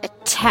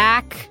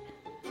attack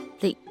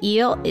the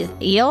eel. Is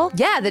eel?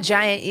 Yeah, the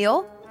giant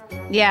eel.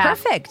 Yeah.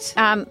 Perfect.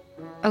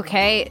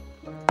 Okay.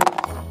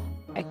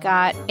 I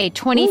got a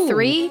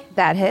 23. Ooh,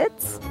 that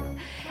hits.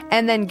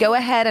 And then go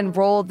ahead and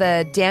roll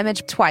the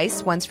damage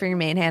twice, once for your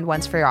main hand,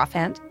 once for your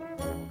offhand.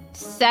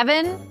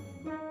 7.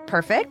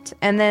 Perfect.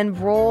 And then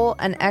roll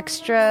an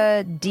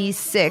extra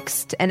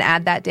d6 and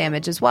add that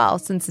damage as well,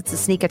 since it's a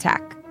sneak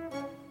attack.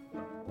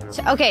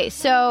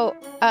 So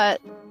I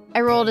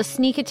rolled a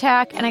sneak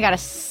attack and I got a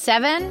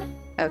 7.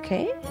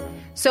 Okay.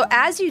 So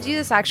as you do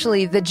this,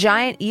 actually, the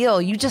giant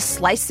eel, you just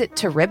slice it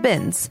to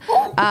ribbons.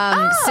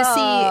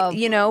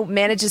 Sissy,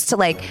 manages to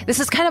this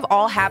is kind of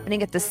all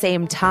happening at the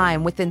same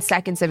time within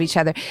seconds of each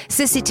other.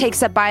 Sissy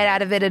takes a bite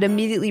out of it. It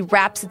immediately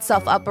wraps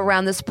itself up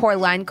around this poor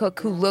line cook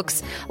who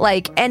looks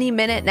like any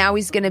minute now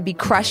he's going to be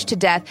crushed to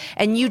death.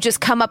 And you just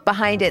come up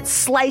behind it,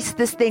 slice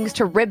this thing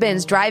to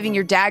ribbons, driving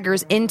your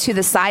daggers into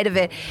the side of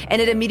it.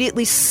 And it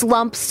immediately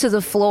slumps to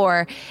the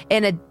floor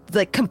in a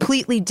like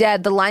completely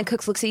dead, the line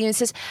cook looks at you and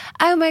says,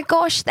 "Oh my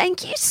gosh,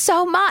 thank you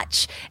so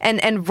much,"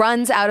 and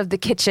runs out of the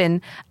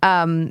kitchen.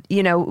 Well,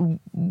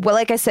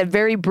 like I said,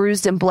 very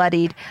bruised and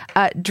bloodied.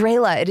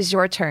 Drayla, it is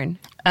your turn.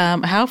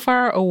 How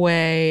far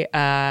away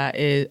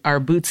are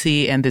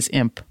Bootsy and this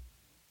imp?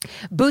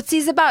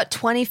 Bootsy's about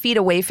 20 feet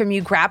away from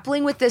you,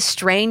 grappling with this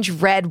strange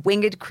red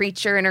winged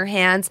creature in her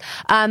hands.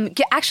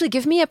 Actually,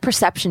 give me a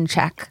perception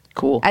check.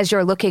 Cool. As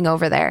you're looking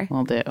over there.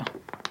 Will do.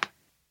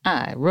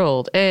 I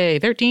rolled a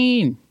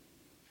 13.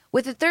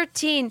 With a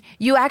 13,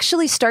 you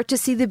actually start to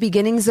see the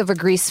beginnings of a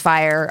grease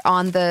fire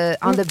on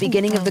the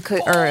beginning of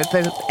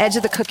the edge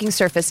of the cooking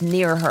surface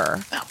near her.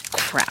 Oh,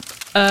 crap.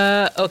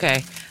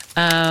 Okay.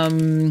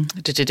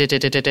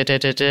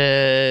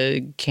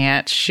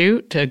 Can't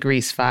shoot a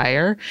grease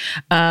fire.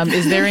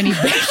 Is there any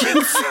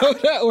baking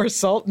soda or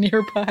salt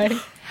nearby?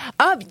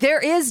 There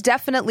is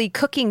definitely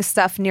cooking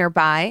stuff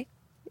nearby.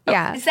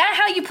 Yeah. Is that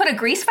how you put a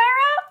grease fire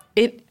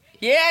out?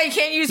 Yeah, you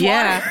can't use water.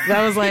 Yeah,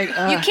 that was like...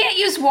 You can't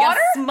use water?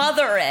 You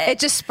smother it. It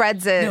just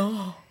spreads it.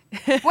 No.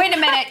 Wait a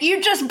minute.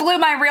 You just blew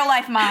my real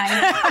life mind.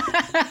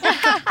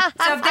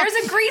 So if there's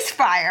a grease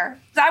fire,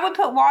 I would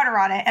put water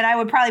on it and I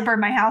would probably burn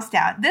my house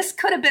down. This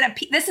could have been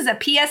this is a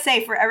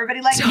PSA for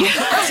everybody like you.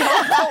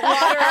 Don't put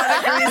water on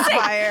a grease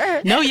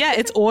fire. No, yeah,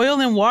 it's oil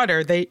and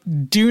water. They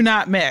do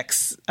not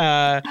mix.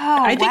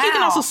 I think you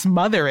can also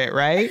smother it,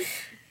 right?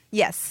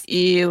 Yes.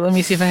 Let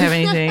me see if I have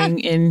anything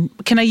in...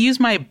 Can I use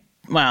my...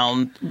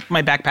 Well,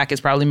 my backpack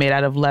is probably made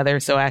out of leather,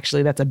 so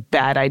actually that's a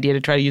bad idea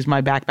to try to use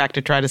my backpack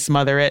to try to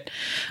smother it.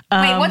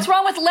 Wait, what's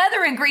wrong with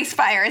leather and grease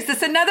fire? Is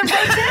this another pro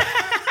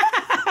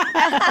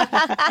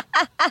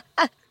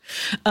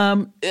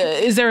tip?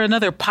 Is there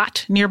another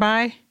pot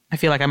nearby? I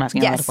feel like I'm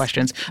asking a lot of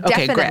questions.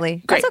 Okay,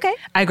 definitely. Great. That's okay.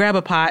 I grab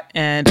a pot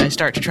and I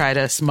start to try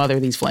to smother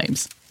these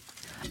flames.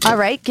 All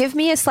right, give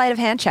me a sleight of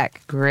hand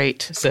check.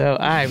 Great. So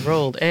I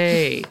rolled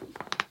a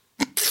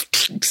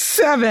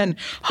 7.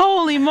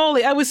 Holy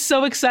moly, I was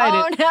so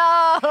excited.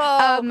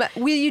 Oh, no.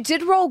 You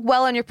did roll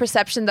well on your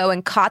perception, though,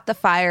 and caught the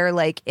fire,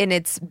 like, in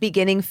its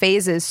beginning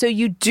phases. So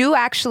you do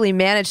actually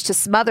manage to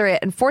smother it.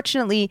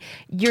 Unfortunately,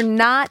 you're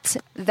not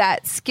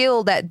that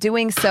skilled at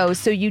doing so,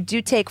 so you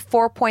do take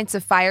 4 points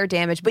of fire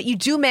damage, but you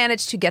do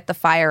manage to get the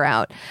fire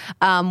out.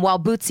 While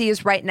Bootsy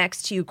is right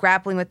next to you,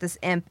 grappling with this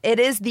imp. It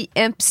is the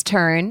imp's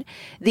turn.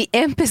 The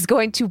imp is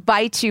going to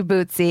bite you,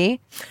 Bootsy.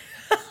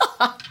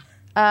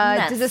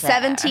 Does a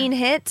 17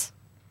 hit?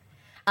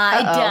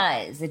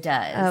 It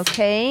does.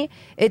 Okay.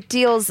 It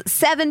deals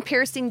 7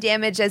 piercing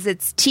damage as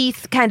its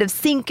teeth kind of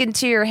sink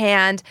into your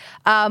hand.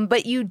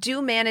 But you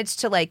do manage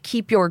to like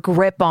keep your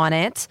grip on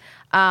it.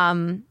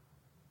 And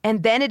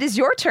then it is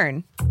your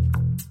turn.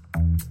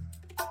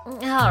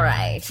 All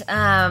right.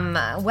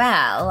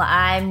 Well,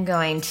 I'm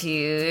going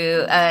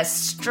to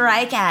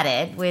strike at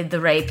it with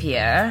the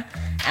rapier.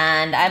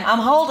 And I'm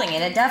holding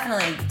it. It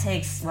definitely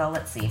takes... Well,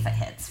 let's see if it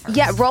hits first.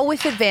 Yeah, roll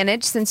with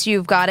advantage since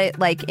you've got it,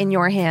 like, in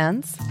your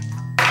hands.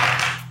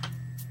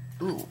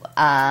 Ooh.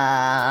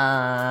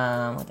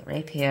 With the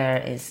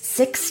rapier is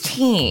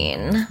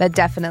 16. That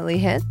definitely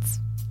hits.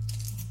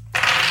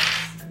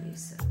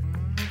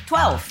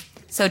 12.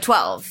 So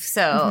 12.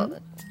 So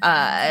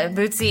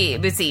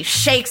Bootsy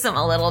shakes him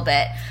a little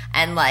bit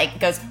and, like,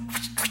 goes...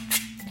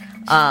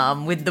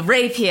 with the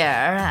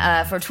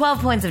rapier for 12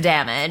 points of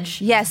damage.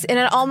 Yes, in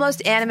an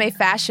almost anime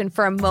fashion.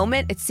 For a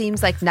moment, it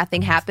seems like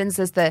nothing happens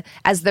as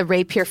the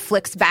rapier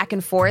flicks back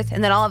and forth,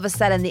 and then all of a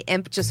sudden the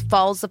imp just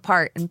falls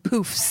apart and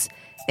poofs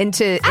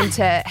into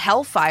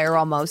hellfire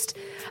almost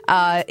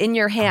in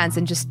your hands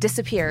and just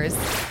disappears.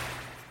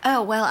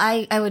 Oh, well,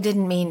 I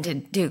didn't mean to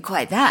do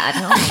quite that.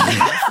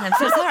 Oh, I'm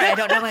so sorry. I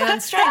don't know my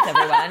own strength,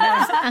 everyone.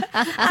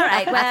 All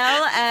right.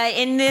 Well,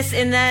 and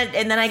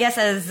then I guess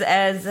as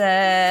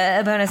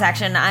a bonus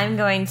action, I'm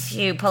going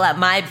to pull out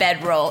my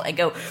bedroll and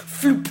go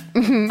floop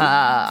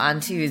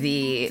onto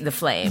the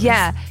flames.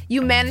 Yeah,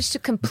 you managed to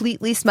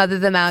completely smother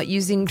them out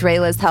using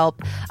Drayla's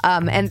help,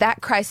 and that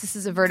crisis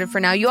is averted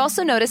for now. You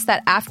also notice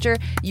that after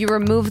you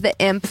remove the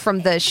imp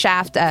from the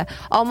shaft,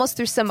 almost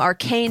through some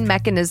arcane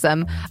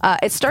mechanism,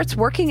 it starts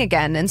working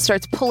again and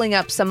starts pulling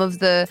up some of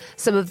the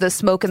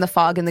smoke and the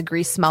fog and the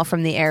grease smell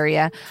from the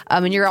area,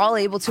 and you're all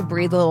able to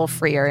breathe a little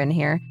freer in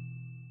here.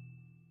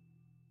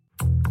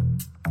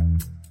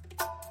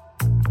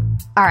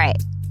 All right,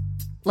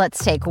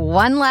 let's take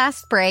one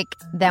last break,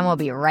 then we'll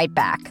be right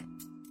back.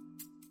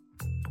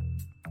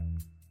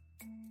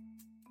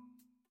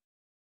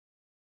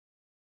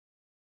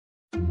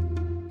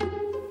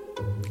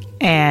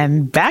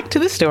 And back to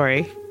the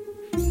story.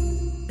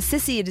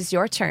 Sissy, it is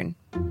your turn.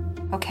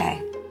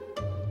 Okay.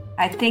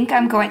 I think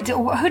I'm going to...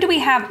 Who do we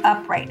have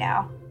up right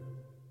now?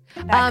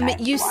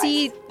 You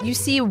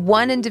see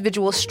one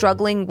individual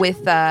struggling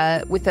with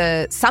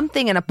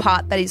something in a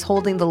pot that he's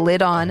holding the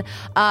lid on.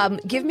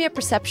 Give me a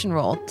perception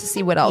roll to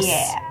see what else.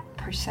 Yeah,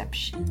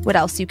 perception. What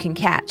else you can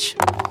catch?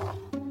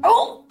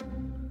 Oh,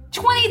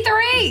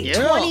 23.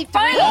 Yeah. 20.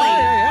 Finally.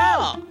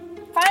 Yeah.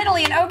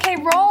 Finally, an okay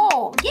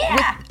roll.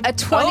 Yeah. With a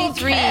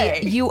 23,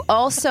 Okay. you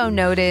also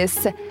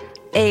notice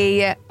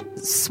a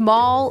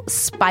small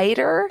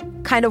spider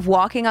kind of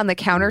walking on the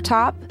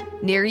countertop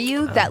near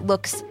you that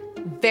looks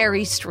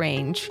very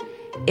strange.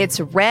 It's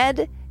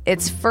red,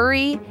 it's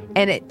furry,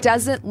 and it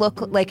doesn't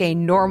look like a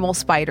normal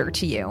spider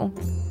to you.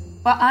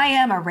 Well, I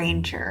am a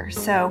ranger,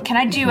 so can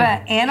I do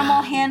an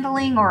animal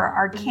handling or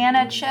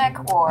arcana check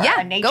or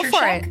a nature go for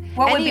check? it.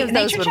 What Any would be of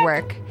those nature would check?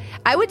 work.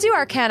 I would do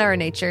arcana or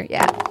nature,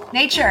 yeah.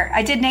 Nature.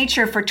 I did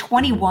nature for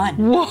 21.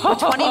 Whoa.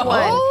 21.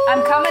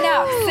 I'm coming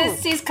out.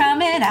 Sissy's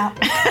coming out.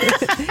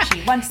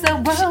 She wants the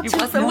world to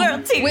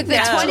know. With the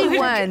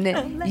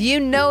 21, you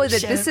know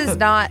that this is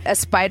not a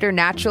spider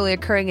naturally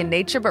occurring in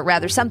nature, but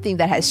rather something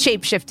that has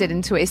shapeshifted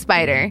into a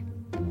spider.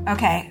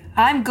 Okay,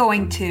 I'm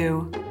going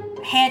to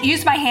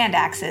use my hand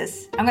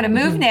axes. I'm going to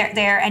move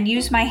there and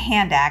use my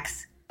hand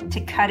axe to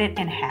cut it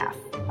in half.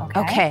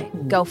 Okay,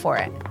 go for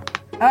it.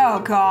 Oh,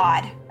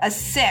 God. A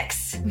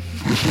 6.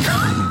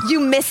 You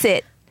miss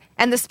it.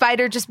 And the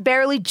spider just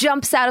barely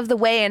jumps out of the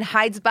way and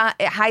hides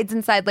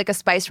inside like a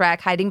spice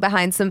rack, hiding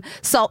behind some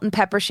salt and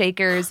pepper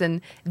shakers and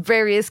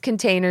various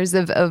containers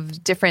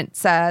of different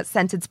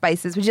scented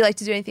spices. Would you like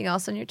to do anything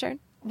else on your turn?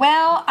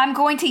 Well, I'm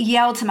going to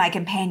yell to my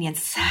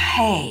companions,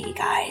 hey,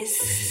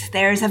 guys,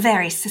 there's a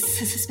very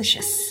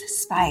suspicious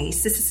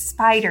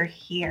spider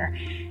here.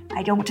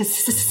 I don't want to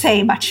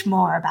say much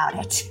more about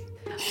it.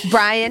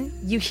 Brian,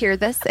 you hear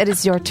this. It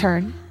is your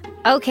turn.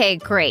 Okay,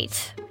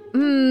 great.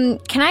 Can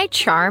I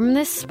charm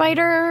this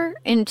spider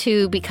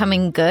into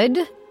becoming good?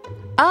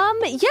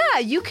 Yeah,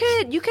 you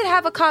could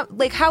have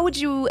how would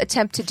you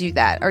attempt to do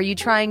that? Are you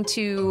trying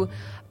to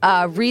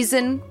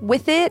reason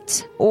with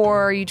it,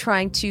 or are you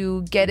trying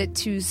to get it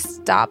to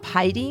stop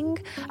hiding?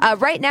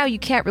 Right now, you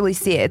can't really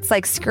see it. It's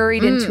like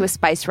scurried into a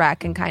spice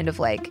rack and kind of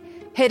like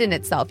hidden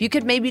itself. You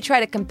could maybe try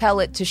to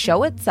compel it to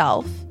show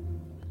itself.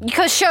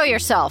 Because show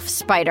yourself,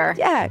 spider.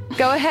 Yeah,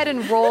 go ahead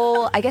and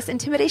roll, I guess,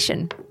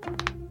 intimidation.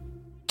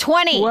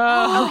 20.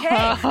 Whoa.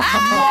 Okay.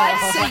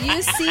 So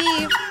you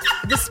see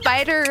the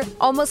spider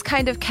almost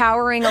kind of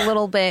cowering a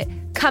little bit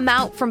come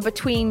out from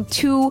between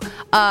two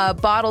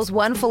bottles,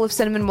 one full of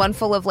cinnamon, one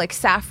full of like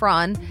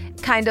saffron,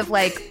 kind of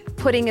like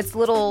putting its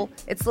little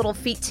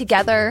feet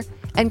together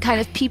and kind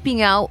of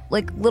peeping out,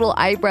 like little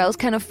eyebrows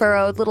kind of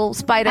furrowed, little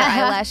spider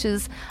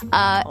eyelashes,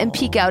 and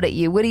peek out at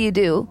you. What do you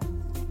do?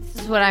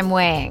 This is what I'm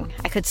weighing.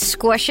 I could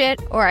squish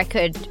it, or I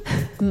could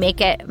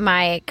make it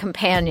my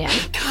companion,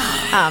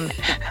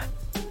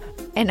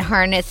 and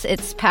harness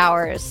its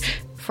powers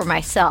for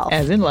myself.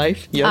 As in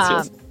life.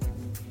 Yes.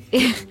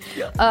 I'm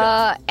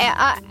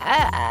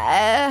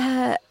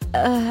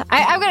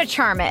gonna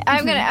charm it.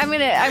 I'm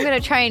gonna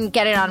try and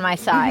get it on my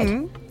side.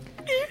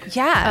 Mm-hmm.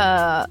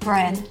 Yeah.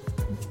 Brian,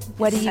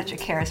 what do you? such a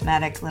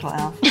charismatic little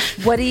elf.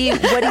 What do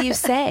you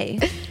say?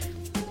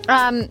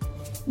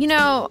 You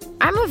know,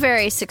 I'm a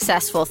very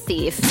successful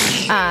thief.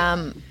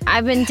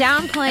 I've been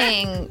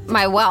downplaying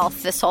my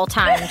wealth this whole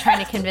time,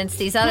 trying to convince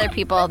these other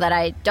people that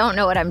I don't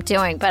know what I'm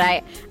doing, but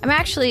I'm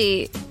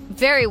actually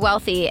very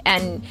wealthy,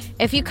 and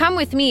if you come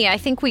with me, I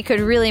think we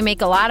could really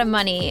make a lot of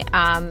money.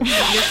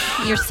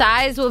 Your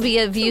size will be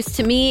of use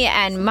to me,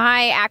 and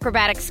my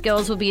acrobatic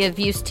skills will be of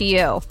use to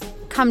you.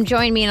 Come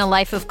join me in a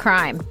life of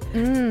crime.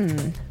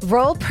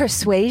 Roll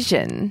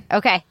persuasion.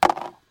 Okay.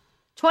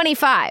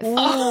 25.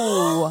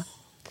 Ooh.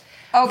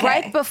 Okay.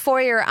 Right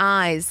before your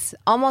eyes,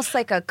 almost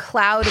like a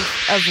cloud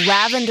of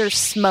lavender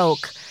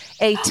smoke,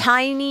 a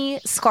tiny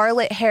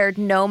scarlet-haired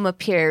gnome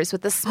appears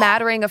with a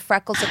smattering of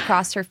freckles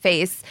across her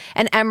face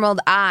and emerald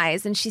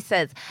eyes, and she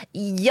says,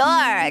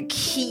 "You're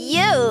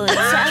cute."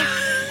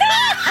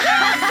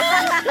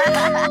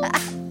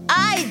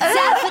 I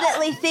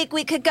definitely think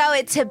we could go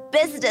into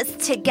business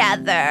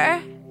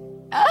together.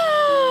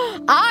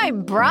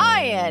 I'm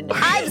Brian.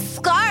 I'm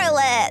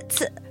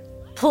Scarlet.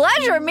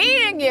 Pleasure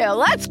meeting you.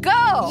 Let's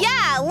go.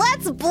 Yeah,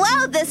 let's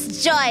blow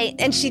this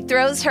joint. And she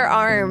throws her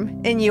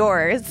arm in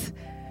yours.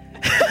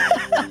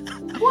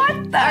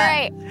 What the? All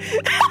right.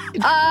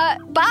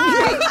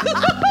 Bye.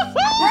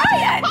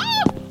 Brian!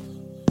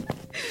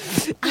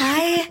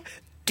 I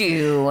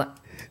do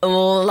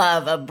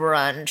love a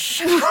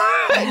brunch.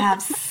 I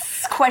have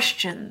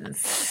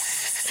questions.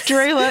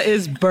 Drayla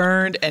is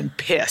burned and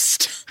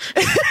pissed.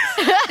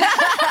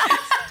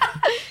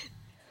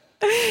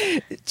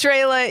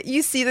 Drayla,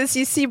 you see this.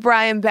 You see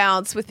Brian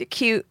bounce with the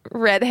cute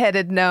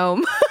red-headed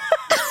gnome.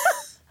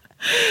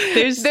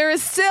 There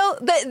is still,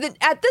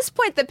 at this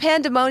point, the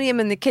pandemonium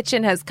in the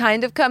kitchen has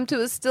kind of come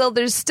to a still.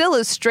 There's still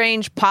a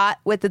strange pot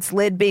with its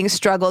lid being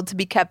struggled to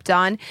be kept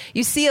on.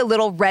 You see a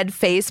little red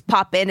face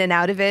pop in and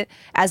out of it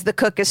as the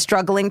cook is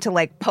struggling to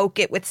like poke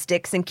it with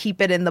sticks and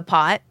keep it in the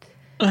pot.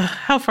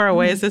 How far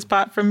away is this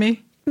pot from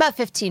me? About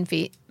 15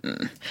 feet.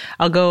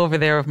 I'll go over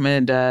there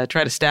and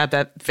try to stab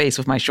that face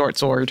with my short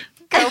sword.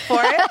 Go for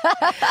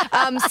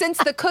it. Since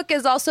the cook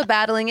is also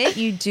battling it,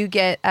 you do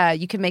get,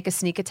 you can make a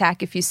sneak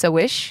attack if you so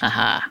wish.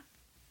 Aha.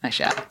 I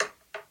shall.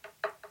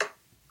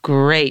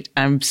 Great.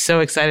 I'm so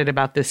excited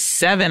about this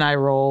 7 I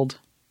rolled.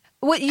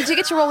 Well, you do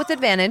get to roll with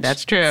advantage.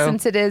 That's true.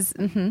 Since it is,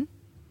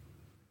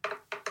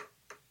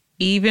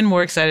 Even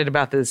more excited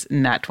about this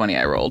nat 20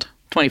 I rolled.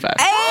 25.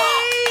 Hey!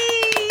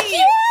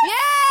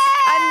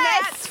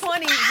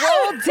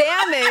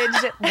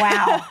 damage.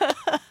 Wow.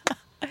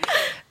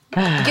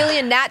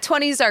 Gillian, nat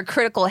 20s are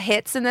critical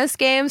hits in this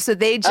game, so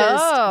they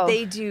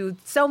do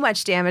so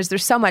much damage. They're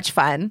so much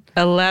fun.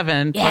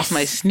 11 plus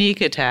my sneak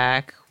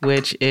attack,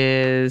 which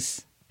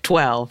is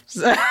 12.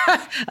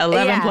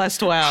 11 plus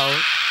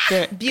 12.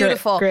 Grit,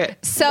 Beautiful. Grit.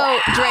 So,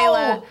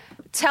 Drayla,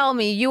 tell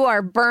me, you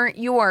are burnt,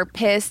 you are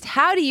pissed.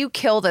 How do you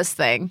kill this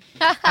thing?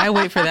 I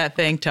wait for that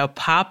thing to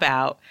pop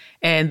out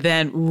and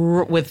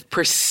then with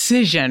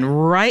precision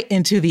right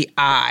into the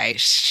eye,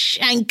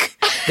 shank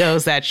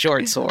goes that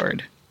short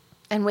sword.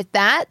 And with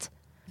that,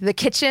 the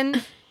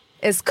kitchen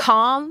is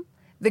calm.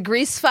 The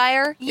grease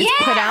fire is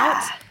put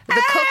out. The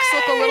cooks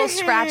look a little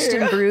scratched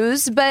and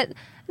bruised, but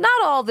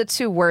not all the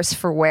too worse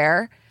for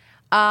wear.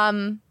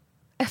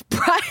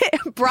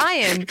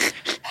 Brian,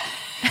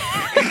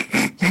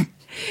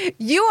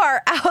 you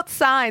are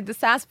outside the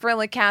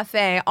Sarsaparilla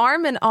Cafe,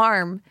 arm in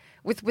arm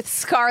with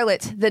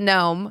Scarlet the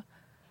gnome.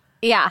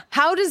 Yeah.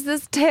 How does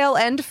this tale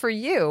end for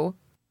you?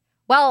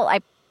 Well,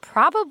 I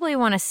probably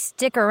want to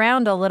stick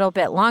around a little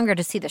bit longer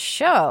to see the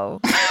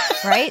show,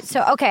 right?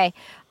 So, okay.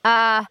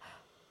 Okay.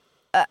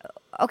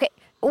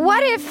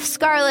 What if,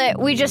 Scarlet,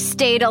 we just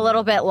stayed a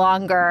little bit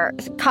longer,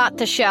 caught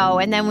the show,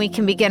 and then we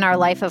can begin our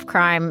life of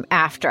crime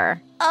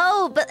after?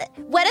 Oh, but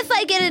what if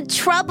I get in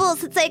trouble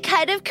since I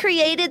kind of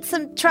created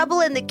some trouble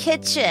in the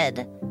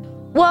kitchen?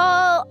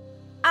 Well,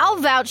 I'll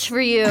vouch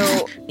for you.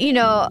 You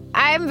know,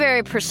 I'm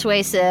very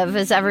persuasive,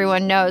 as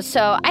everyone knows,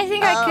 so I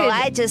think I could...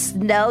 I just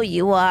know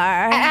you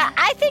are.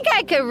 I think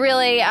I could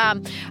really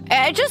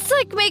just,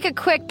 like, make a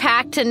quick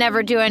pact to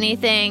never do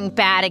anything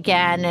bad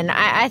again, and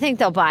I think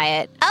they'll buy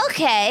it.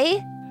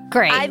 Okay.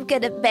 Great. I'm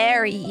gonna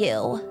marry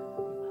you.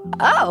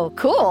 Oh,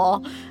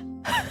 cool.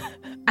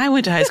 I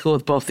went to high school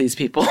with both these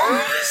people.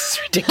 This is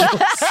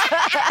ridiculous.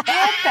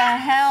 What the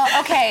hell?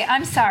 Okay,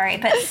 I'm sorry,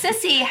 but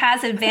Sissy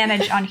has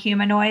advantage on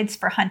humanoids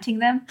for hunting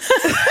them.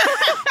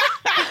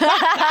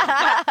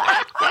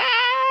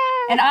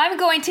 And I'm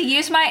going to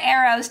use my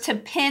arrows to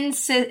pin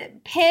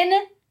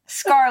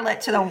Scarlet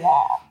to the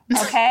wall,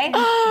 okay?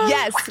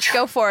 Yes,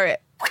 go for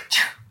it.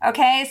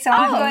 Okay, so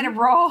I'm going to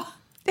roll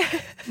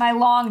my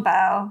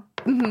longbow.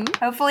 Mm-hmm.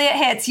 Hopefully it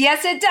hits.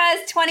 Yes, it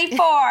does.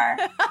 24.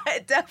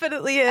 It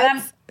definitely is.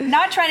 And I'm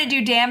not trying to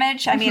do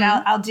damage. I mean,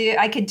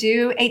 I could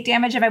do 8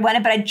 damage if I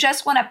wanted, but I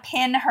just want to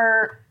pin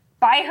her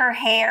by her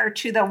hair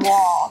to the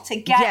wall to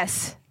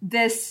get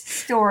this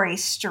story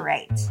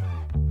straight.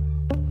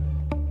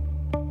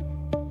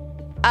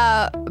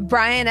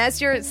 Brian,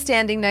 as you're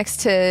standing next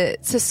to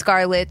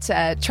Scarlet,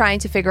 trying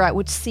to figure out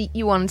which seat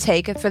you want to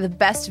take for the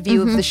best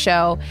view of the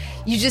show,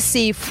 you just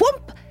see,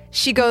 whoop,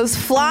 she goes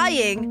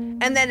flying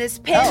and then is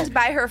pinned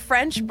by her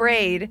French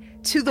braid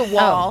to the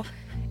wall.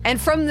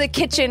 And from the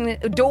kitchen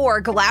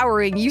door,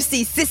 glowering, you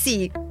see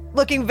Sissy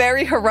looking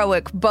very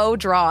heroic, bow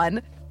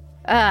drawn.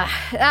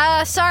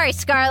 Sorry,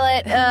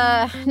 Scarlet.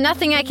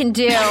 Nothing I can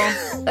do.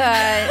 Don't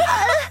let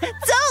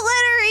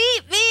her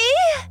eat me.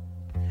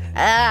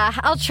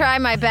 I'll try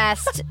my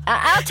best.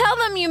 I'll tell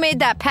them you made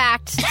that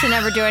pact to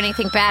never do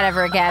anything bad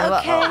ever again.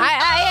 Okay. Well,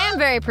 I am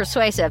very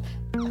persuasive.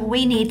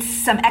 We need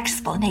some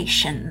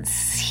explanations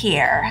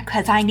here,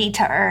 because I need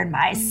to earn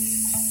my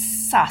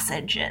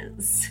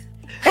sausages.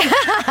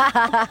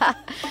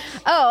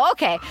 Oh,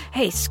 okay.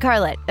 Hey,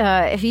 Scarlet,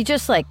 if you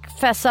just,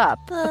 fess up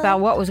about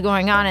what was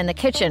going on in the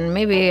kitchen,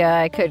 maybe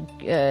I could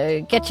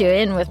get you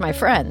in with my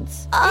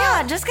friends.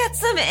 Yeah, just get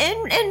some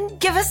and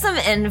give us some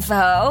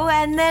info.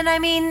 And then, I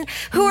mean,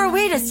 who are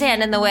we to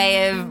stand in the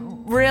way of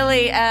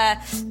really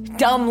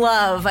dumb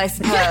love, I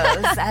suppose?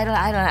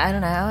 I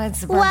don't know.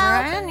 It's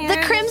Well, you the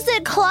know.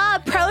 Crimson Claw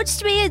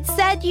approached me and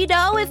said,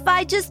 if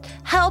I just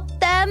help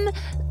them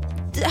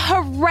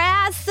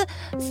harass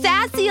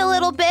Sassy a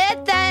little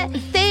bit, that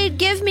they'd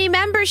give me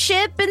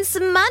membership and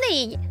some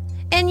money.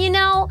 And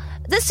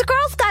this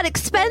girl's got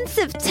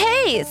expensive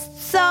taste,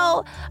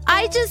 so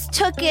I just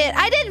took it.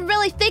 I didn't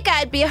really think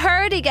I'd be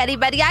hurting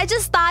anybody. I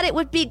just thought it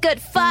would be good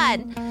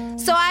fun.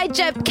 So I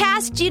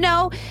cast,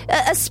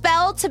 a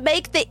spell to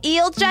make the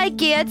eel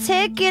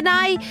gigantic, and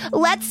I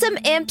let some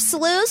imps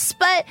loose,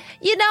 but,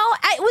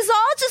 it was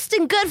all just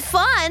in good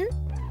fun.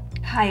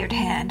 Hired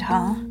hand,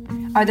 huh?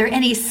 Are there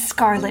any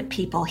Scarlet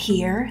people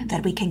here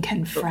that we can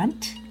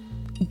confront?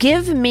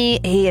 Give me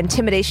a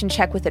intimidation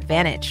check with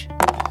advantage.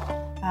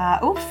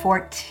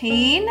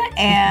 14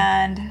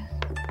 and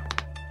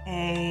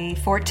a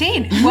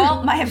 14.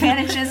 Well, my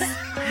advantage is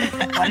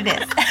what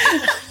it is.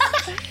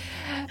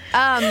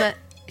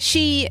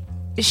 She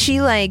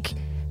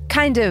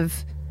kind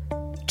of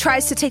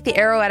tries to take the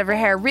arrow out of her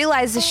hair,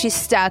 realizes she's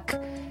stuck,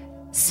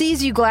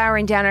 sees you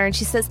glowering down at her, and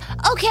she says,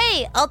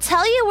 Okay, I'll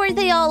tell you where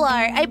they all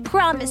are. I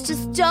promise.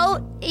 Just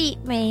don't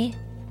eat me.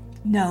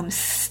 Gnome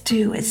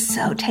stew is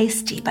so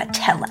tasty, but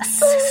tell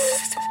us.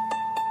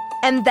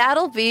 and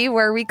that'll be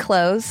where we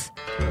close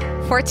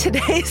for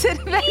today's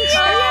adventure.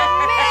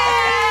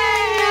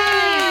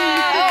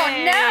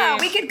 Oh no,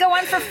 we could go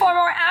on for 4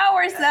 more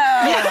hours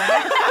though.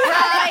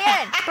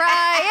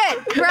 Brian.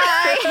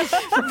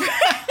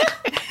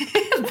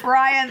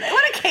 Brian.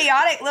 What a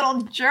chaotic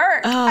little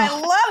jerk. I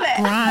love it.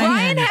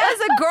 Brian has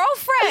a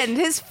girlfriend.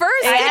 His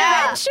first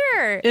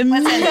adventure.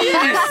 Listen,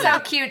 they're so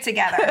cute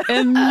together.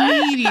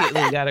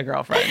 Immediately got a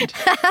girlfriend.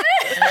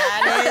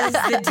 That is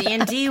the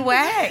D&D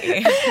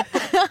way.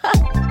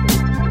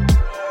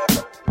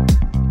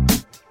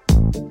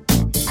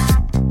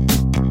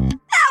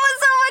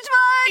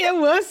 It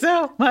was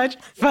so much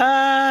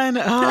fun.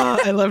 Oh,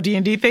 I love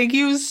D&D. Thank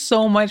you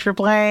so much for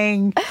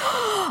playing.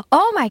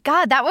 Oh my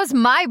God, that was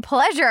my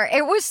pleasure.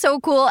 It was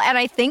so cool. And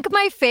I think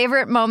my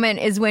favorite moment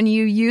is when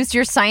you used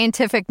your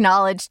scientific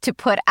knowledge to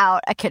put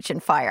out a kitchen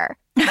fire.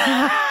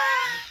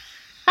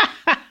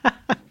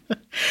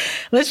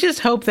 Let's just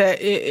hope that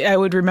I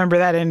would remember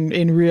that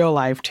in real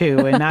life,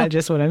 too, and not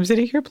just when I'm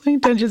sitting here playing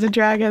Dungeons &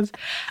 Dragons.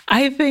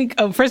 I think,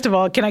 first of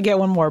all, can I get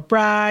one more?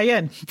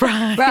 Brian.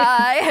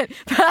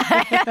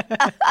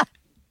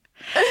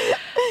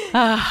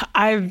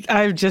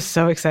 I'm just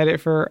so excited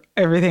for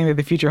everything that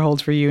the future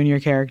holds for you and your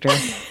character.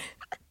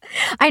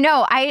 I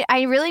know.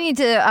 I really need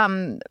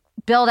to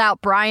build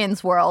out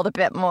Brian's world a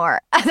bit more.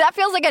 That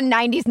feels like a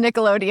 90s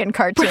Nickelodeon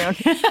cartoon.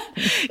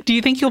 Do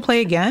you think you'll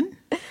play again?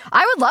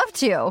 I would love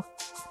to.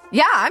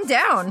 Yeah, I'm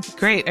down.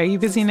 Great. Are you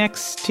busy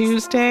next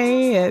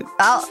Tuesday?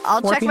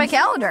 I'll check my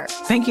calendar.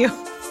 Thank you.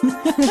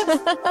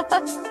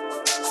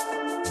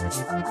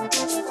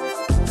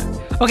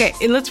 Okay,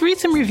 let's read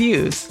some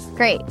reviews.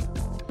 Great.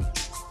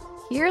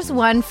 Here's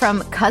one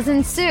from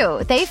Cousin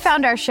Sue. They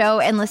found our show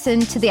and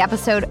listened to the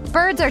episode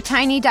Birds Are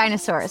Tiny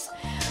Dinosaurs.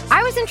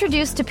 I was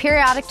introduced to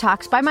Periodic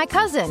Talks by my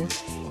cousin.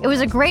 It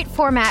was a great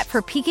format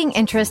for piquing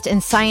interest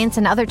in science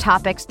and other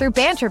topics through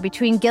banter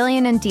between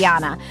Gillian and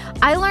Deanna.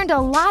 I learned a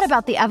lot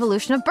about the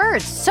evolution of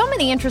birds. So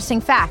many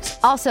interesting facts.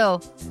 Also,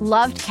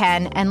 loved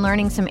Ken and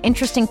learning some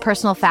interesting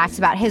personal facts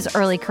about his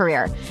early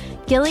career.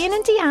 Gillian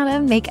and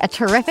Deanna make a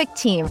terrific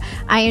team.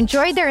 I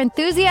enjoyed their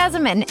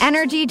enthusiasm and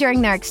energy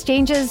during their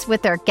exchanges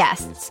with their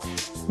guests.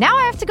 Now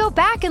I have to go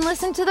back and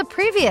listen to the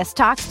previous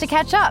talks to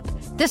catch up.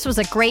 This was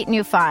a great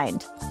new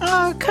find.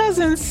 Oh,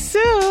 Cousin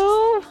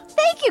Sue.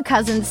 Thank you,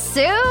 Cousin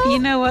Sue. You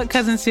know what,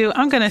 Cousin Sue?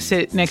 I'm going to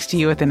sit next to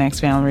you at the next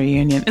family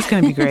reunion. It's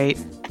going to be great.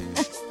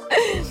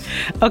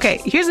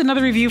 Okay, here's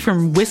another review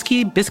from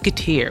Whiskey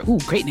Biscuiteer. Ooh,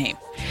 great name.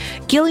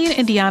 Gillian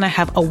and Deanna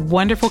have a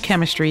wonderful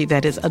chemistry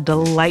that is a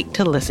delight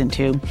to listen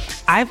to.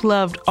 I've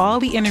loved all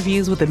the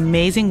interviews with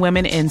amazing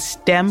women in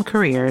STEM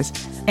careers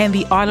and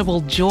the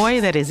audible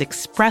joy that is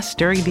expressed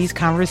during these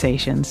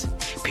conversations.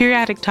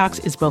 Periodic Talks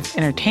is both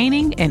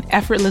entertaining and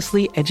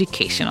effortlessly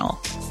educational.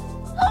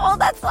 Oh,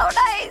 that's so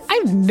nice.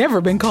 I've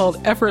never been called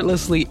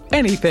effortlessly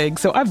anything,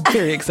 so I'm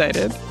very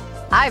excited.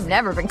 I've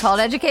never been called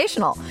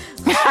educational.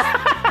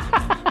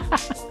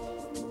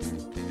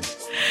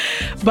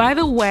 By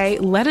the way,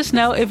 let us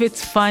know if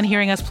it's fun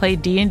hearing us play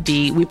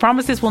D&D. We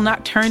promise this will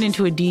not turn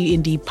into a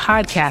D&D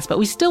podcast, but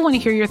we still want to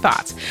hear your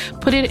thoughts.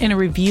 Put it in a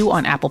review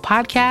on Apple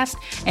Podcasts,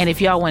 and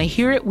if y'all want to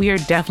hear it, we are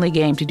definitely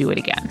game to do it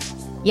again.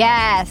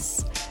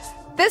 Yes.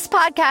 This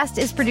podcast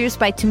is produced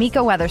by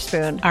Tamika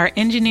Weatherspoon. Our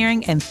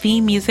engineering and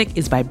theme music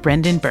is by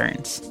Brendan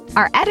Burns.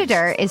 Our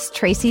editor is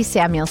Tracy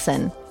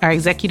Samuelson. Our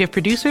executive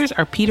producers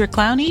are Peter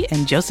Clowney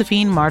and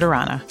Josephine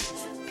Martirana.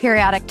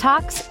 Periodic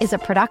Talks is a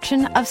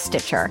production of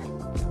Stitcher.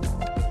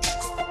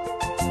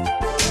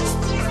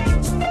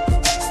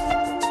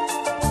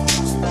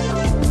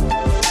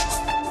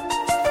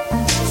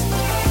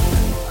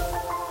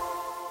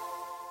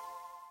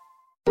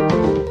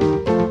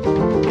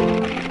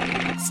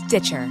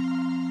 Stitcher.